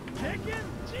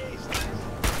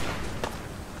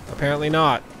 Apparently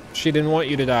not. She didn't want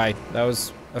you to die. That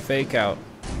was a fake out.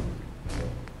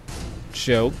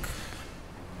 Joke.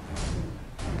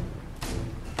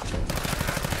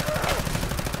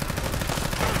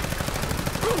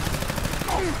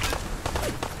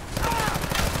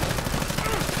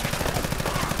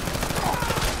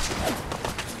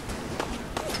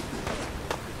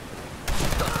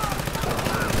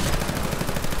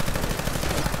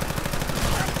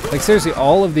 Like, seriously,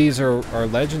 all of these are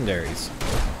legendaries.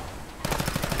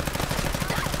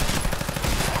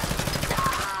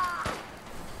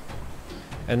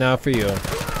 And now for you.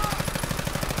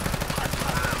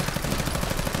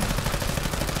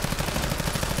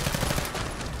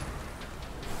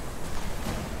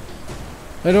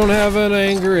 I don't have an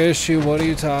anger issue. What are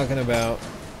you talking about?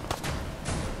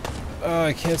 Oh,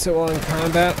 I can't sit while in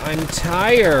combat. I'm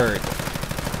tired.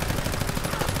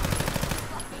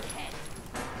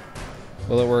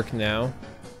 Will it work now?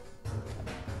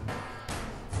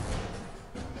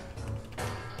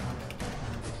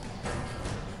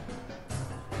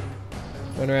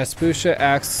 When Raspucia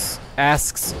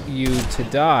asks you to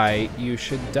die, you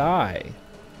should die.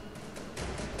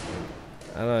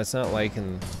 I don't know, it's not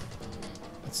liking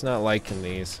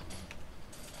these.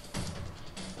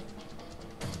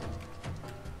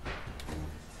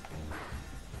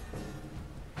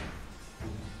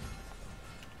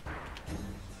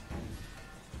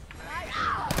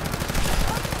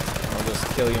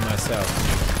 Kill you myself.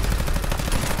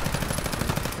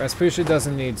 Raspucia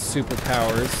doesn't need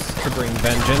superpowers to bring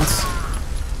vengeance.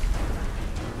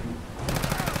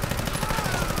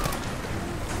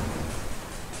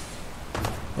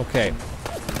 Okay.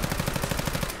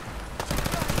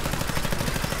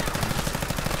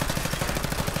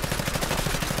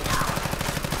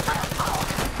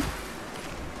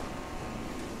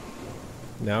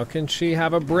 Now can she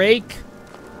have a break?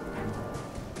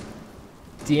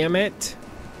 Damn it.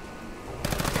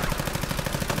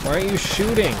 Why aren't you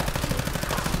shooting?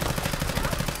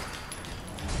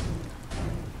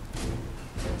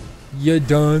 You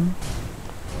done?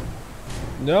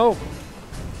 Nope.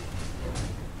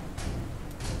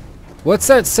 What's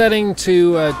that setting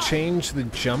to change the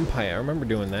jump height? I remember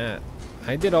doing that.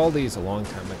 I did all these a long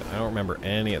time ago. I don't remember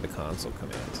any of the console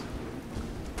commands.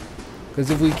 Because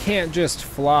if we can't just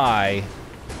fly,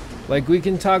 like we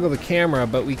can toggle the camera,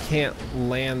 but we can't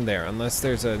land there unless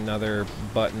there's another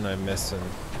button I'm missing.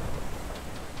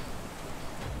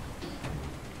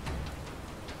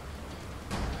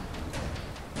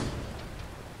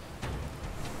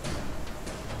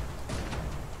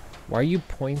 Why are you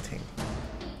pointing?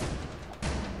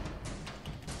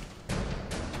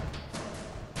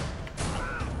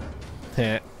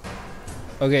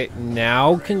 Okay,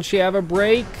 now can she have a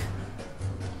break?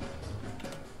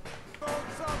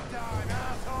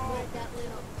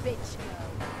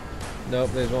 Nope,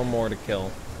 there's one more to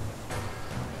kill.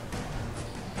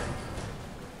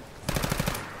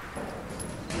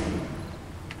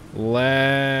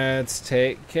 Let's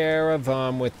take care of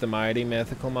them with the mighty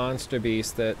mythical monster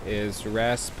beast that is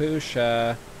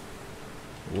Raspucia.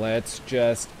 Let's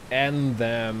just end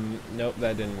them. Nope,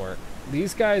 that didn't work.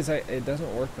 These guys, it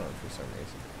doesn't work on for some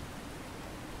reason.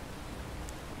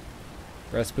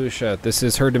 Raspucia, this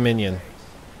is her dominion.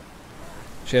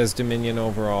 She has dominion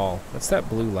over all. What's that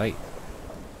blue light?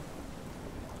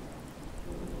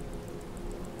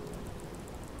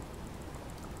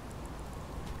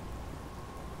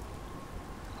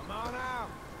 Come on out.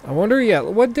 I wonder, yeah,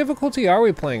 what difficulty are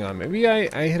we playing on? Maybe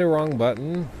I hit a wrong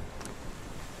button.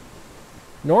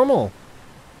 Normal.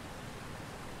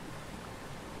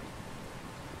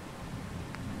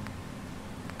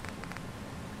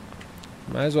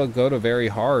 Might as well go to very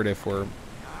hard if we're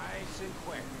Nice and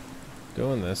quick.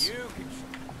 doing this. You can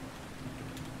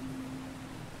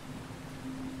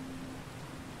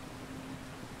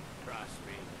trust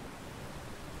me.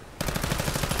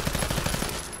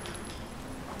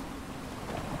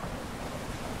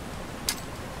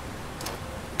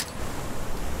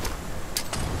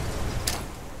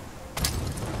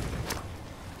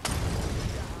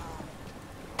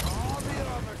 I'll be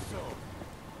over soon.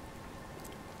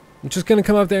 I'm just gonna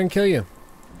come up there and kill you.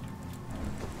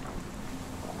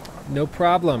 No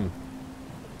problem.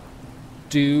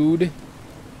 Dude.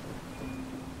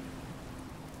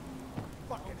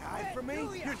 Fucking hide from me?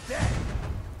 You're dead.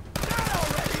 Dead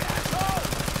already, asshole!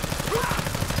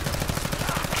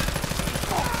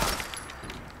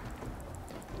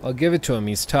 I'll give it to him.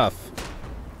 He's tough.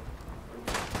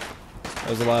 That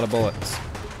was a lot of bullets.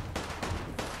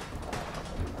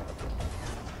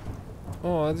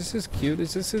 Oh, this is cute.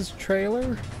 Is this his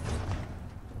trailer?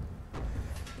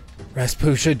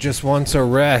 Raspucia just wants a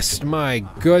rest. My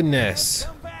goodness.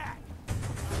 Come back.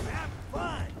 Have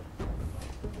fun.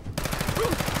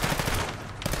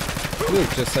 You look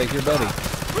just like your buddy.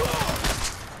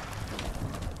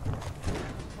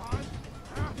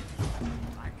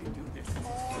 I can do this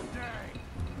all day.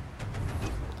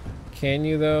 Can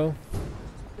you, though?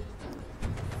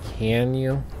 Can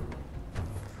you?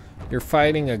 You're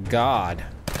fighting a god.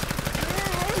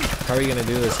 How are you gonna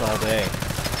do this all day?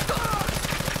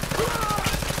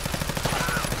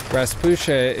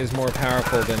 Raspucia is more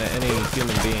powerful than any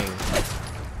human being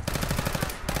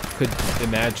could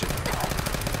imagine.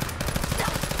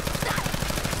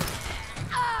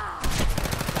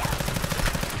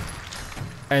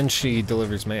 And she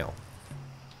delivers mail.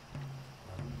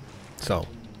 So,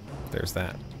 there's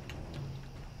that.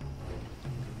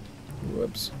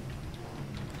 Whoops.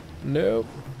 Nope.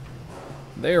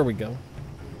 There we go.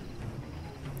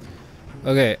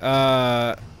 Okay,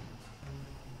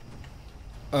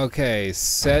 okay,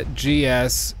 set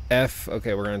GS F.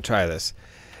 Okay, we're gonna try this.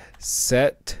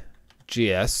 Set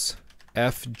GS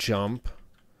F jump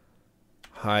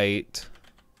height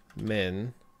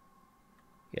min.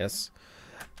 Yes.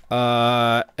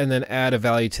 And then add a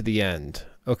value to the end.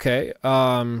 Okay.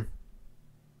 1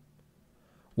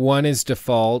 is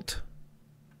default.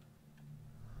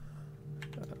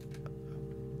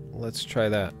 Let's try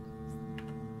that.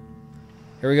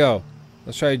 Here we go.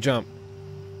 Let's try a jump.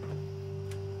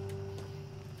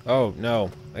 Oh,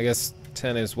 no. I guess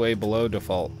 10 is way below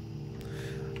default.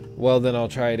 Well, then I'll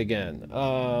try it again.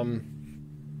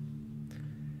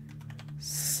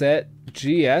 Set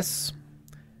GS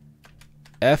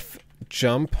F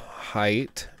jump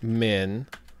height min.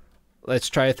 Let's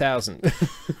try 1,000.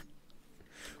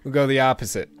 We'll go the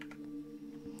opposite.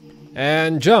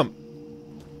 And jump.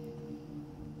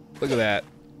 Look at that.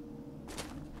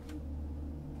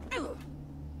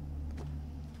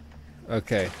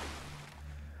 Okay.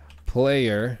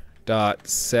 Player dot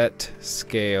set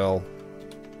scale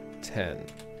 10.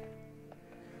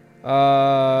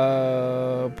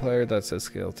 Player dot set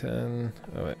scale 10.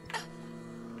 Oh wait.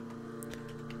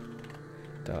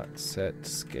 Dot set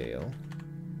scale.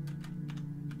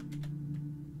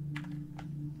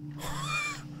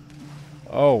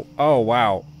 Oh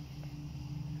wow.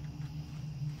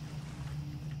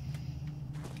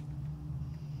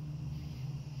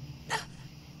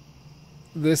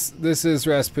 This is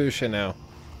Raspucia now.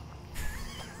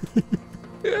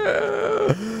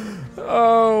 Yeah.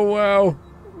 Oh wow.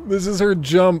 This is her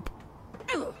jump.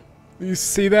 You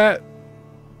see that?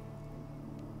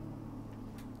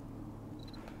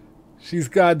 She's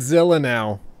Godzilla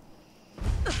now.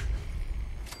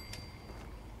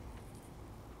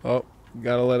 Oh,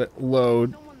 gotta let it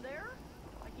load.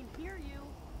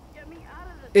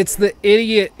 It's the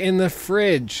idiot in the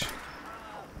fridge.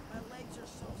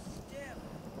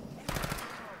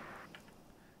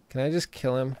 Can I just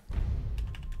kill him?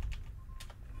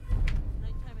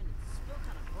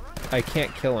 I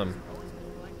can't kill him.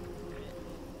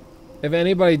 If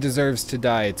anybody deserves to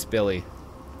die, it's Billy.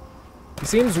 He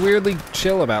seems weirdly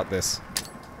chill about this.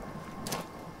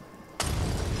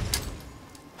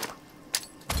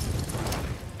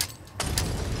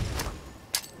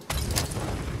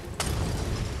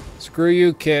 Screw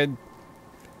you, kid.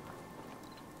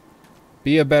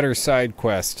 Be a better side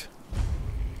quest.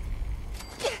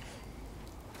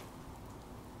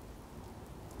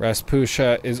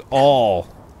 Raspucia is all.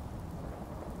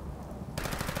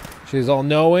 She is all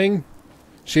knowing.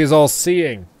 She is all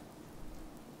seeing.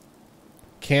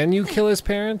 Can you kill his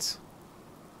parents?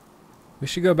 We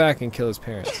should go back and kill his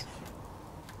parents.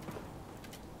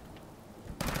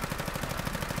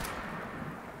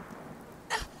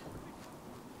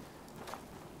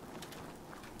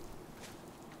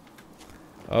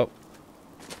 Oh.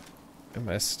 Am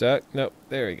I stuck? Nope.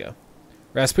 There we go.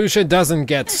 Raspucia doesn't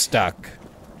get stuck.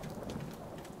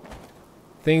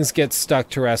 Things get stuck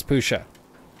to Raspucia.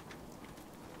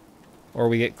 Or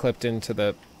we get clipped into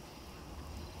the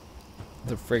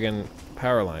friggin'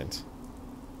 power lines.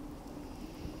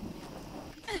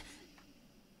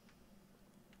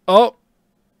 Oh!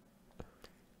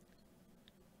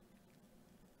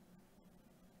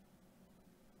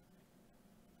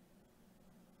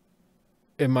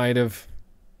 It might have...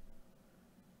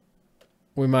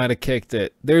 We might have kicked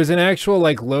it. There's an actual,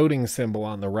 like, loading symbol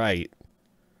on the right.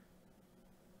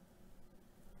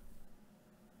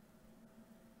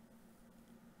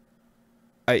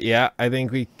 Yeah, I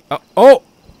think we... oh!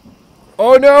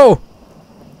 Oh, no!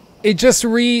 It just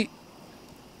we,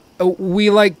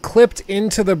 like, clipped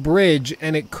into the bridge,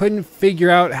 and it couldn't figure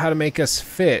out how to make us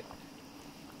fit.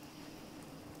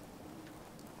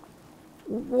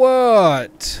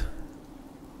 What?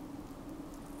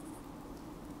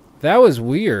 That was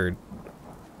weird.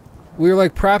 We were,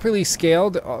 like, properly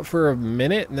scaled for a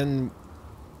minute, and then...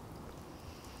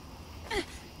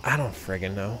 I don't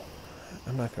friggin' know.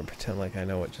 I'm not gonna pretend like I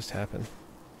know what just happened.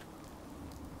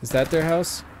 Is that their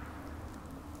house?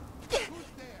 I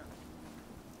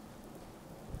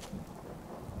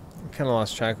kind of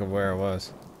lost track of where I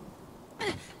was.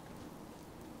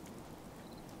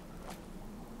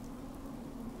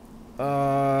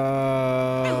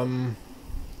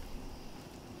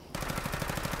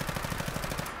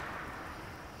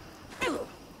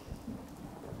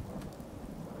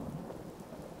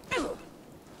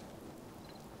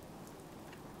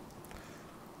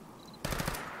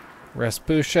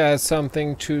 Raspucia has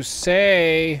something to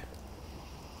say.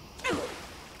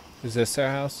 Is this their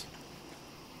house?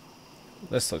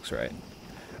 This looks right.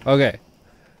 Okay.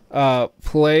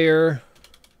 Player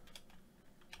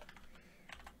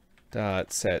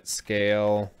dot set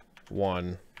scale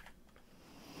 1.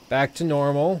 Back to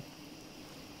normal.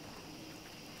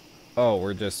 Oh,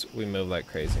 we move like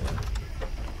crazy now.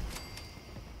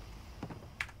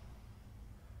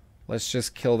 Let's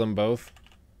just kill them both.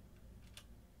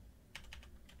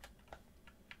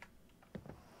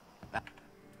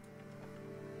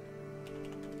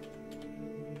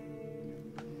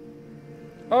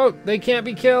 Oh, they can't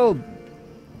be killed.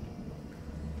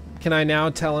 Can I now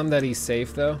tell him that he's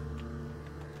safe, though?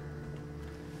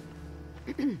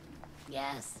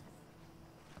 Yes.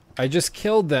 I just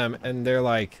killed them, and they're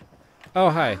like, oh,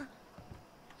 hi.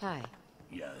 Hi.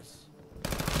 Yes.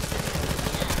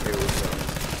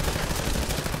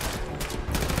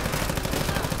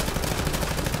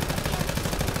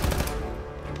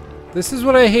 This is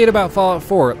what I hate about Fallout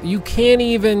 4. You can't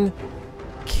even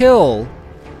kill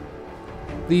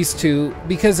these two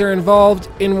because they're involved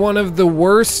in one of the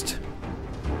worst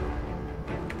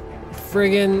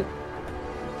friggin'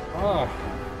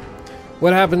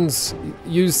 what happens?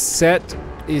 Use set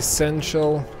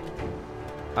essential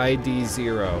ID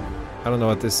 0. I don't know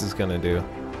what this is gonna do.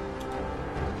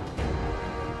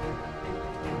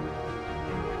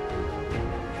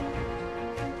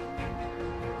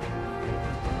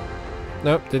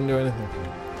 Nope, didn't do anything.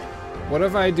 What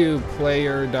if I do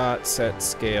player.set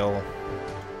scale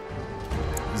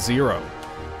 0?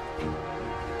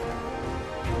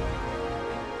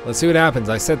 Let's see what happens.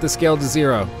 I set the scale to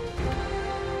 0.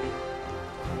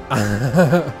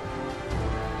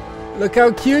 Look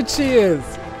how cute she is.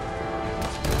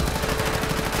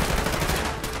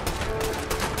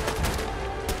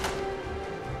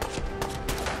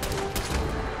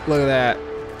 Look at that.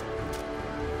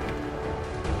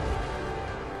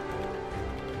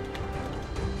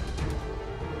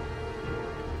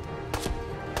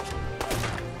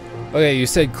 Okay, you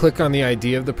said click on the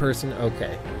ID of the person?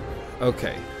 Okay.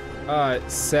 Okay.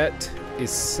 Set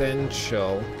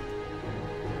essential.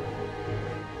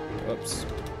 Whoops.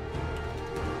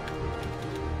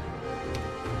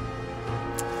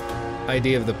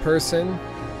 ID of the person.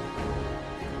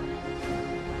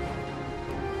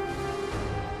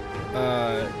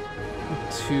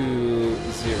 To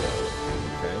 0.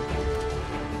 Okay.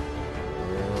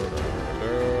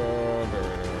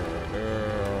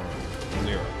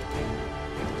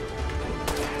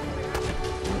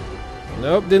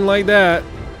 Nope, didn't like that.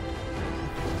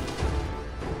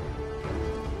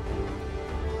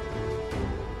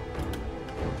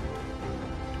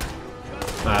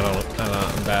 I don't know.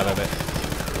 I'm bad at it.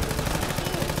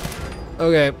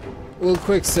 Okay, we'll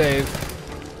quick save.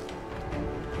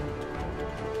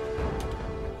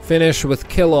 Finish with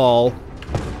kill all.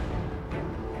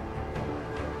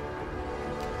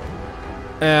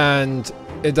 And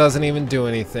it doesn't even do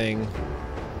anything.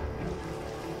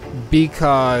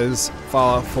 Because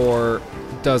Fallout 4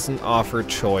 doesn't offer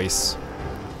choice.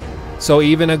 So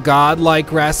even a god like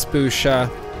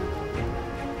Raspucia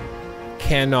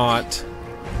cannot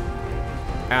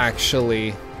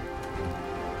actually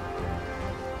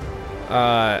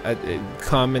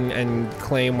come and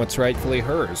claim what's rightfully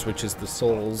hers, which is the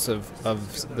souls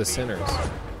of the sinners.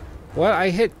 What? I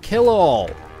hit kill all.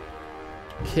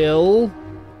 Kill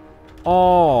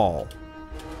all.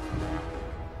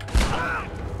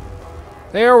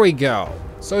 There we go.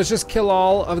 So it's just kill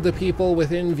all of the people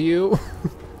within view.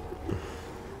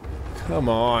 Come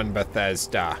on,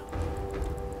 Bethesda.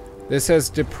 This has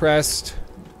depressed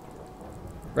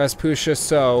Raspucia,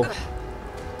 so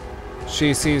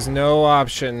she sees no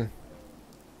option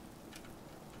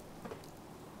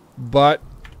but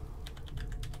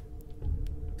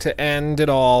to end it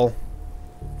all.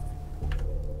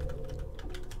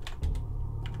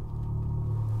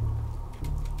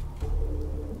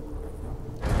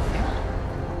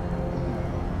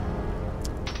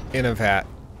 In a vat.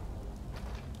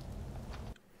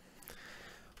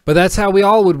 But that's how we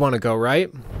all would want to go,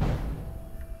 right?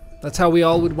 That's how we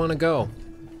all would want to go.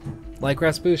 Like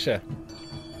Raspucia.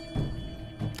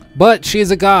 But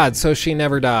she's a god, so she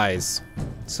never dies.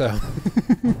 So.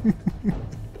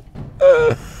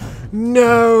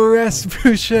 No,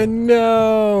 Raspucia,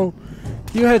 no!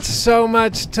 You had so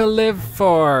much to live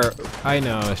for. I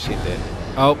know, she did.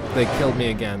 Oh, they killed me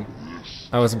again.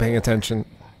 I wasn't paying attention.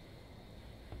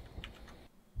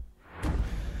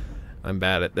 I'm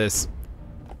bad at this.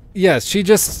 Yes, she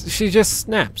just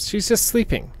snaps. She's just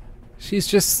sleeping. She's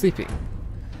just sleeping.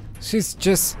 She's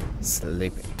just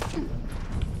sleeping.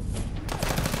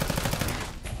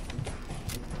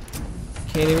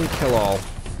 Can't even kill all.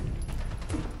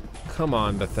 Come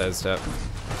on, Bethesda.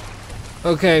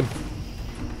 Okay.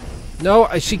 No,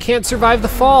 she can't survive the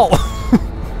fall.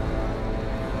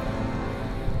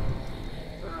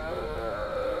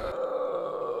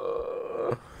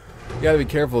 You gotta be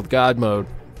careful with God mode.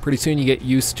 Pretty soon you get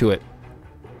used to it.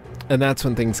 And that's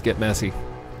when things get messy.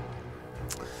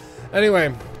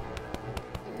 Anyway.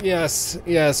 Yes,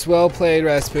 yes, well played,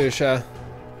 Raspucia.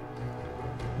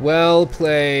 Well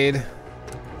played,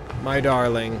 my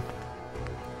darling.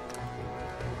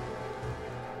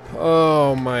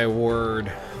 Oh my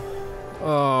word.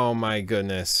 Oh my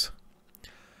goodness.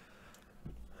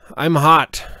 I'm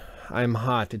hot. I'm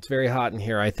hot. It's very hot in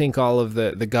here. I think all of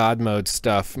the God mode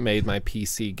stuff made my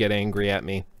PC get angry at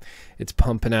me. It's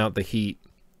pumping out the heat.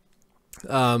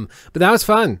 But that was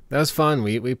fun. That was fun.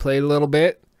 We played a little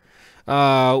bit.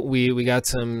 We got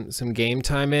some game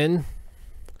time in.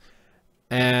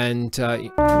 And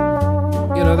you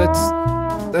know,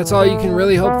 that's all you can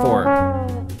really hope for.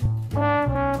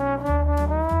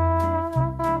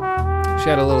 She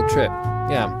had a little trip.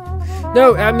 Yeah.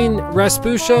 No, I mean,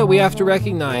 Raspucia, we have to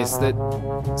recognize that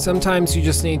sometimes you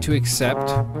just need to accept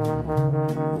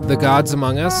the gods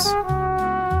among us.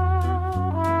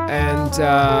 And,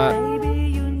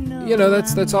 you know,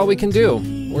 that's all we can do.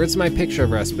 Where's my picture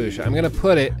of Raspucia? I'm going to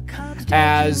put it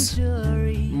as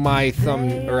my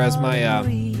as my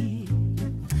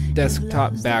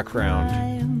desktop background.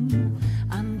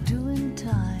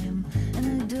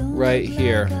 Right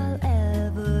here.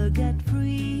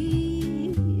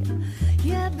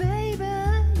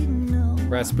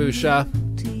 Raspucia.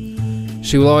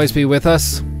 She will always be with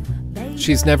us.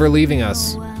 She's never leaving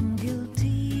us.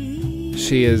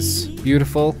 She is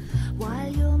beautiful.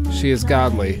 She is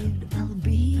godly.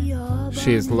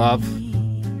 She is love.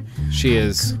 She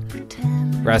is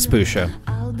Raspucia.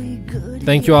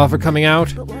 Thank you all for coming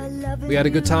out. We had a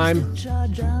good time.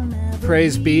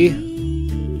 Praise be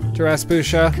to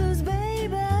Raspucia.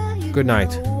 Good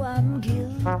night.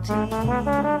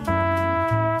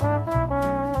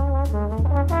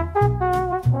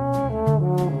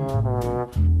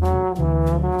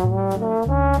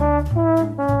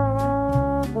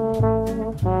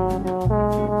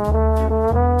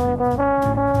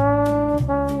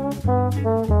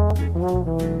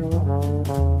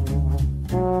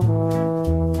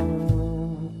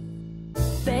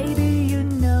 Baby, you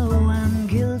know I'm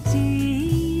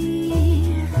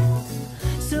guilty,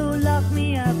 so lock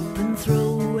me up and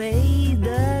throw away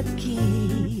the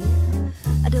key.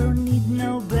 I don't need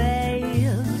no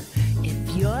bail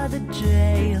if you're the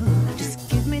jail. Just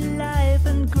give me life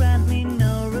and grant me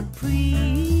no reprieve.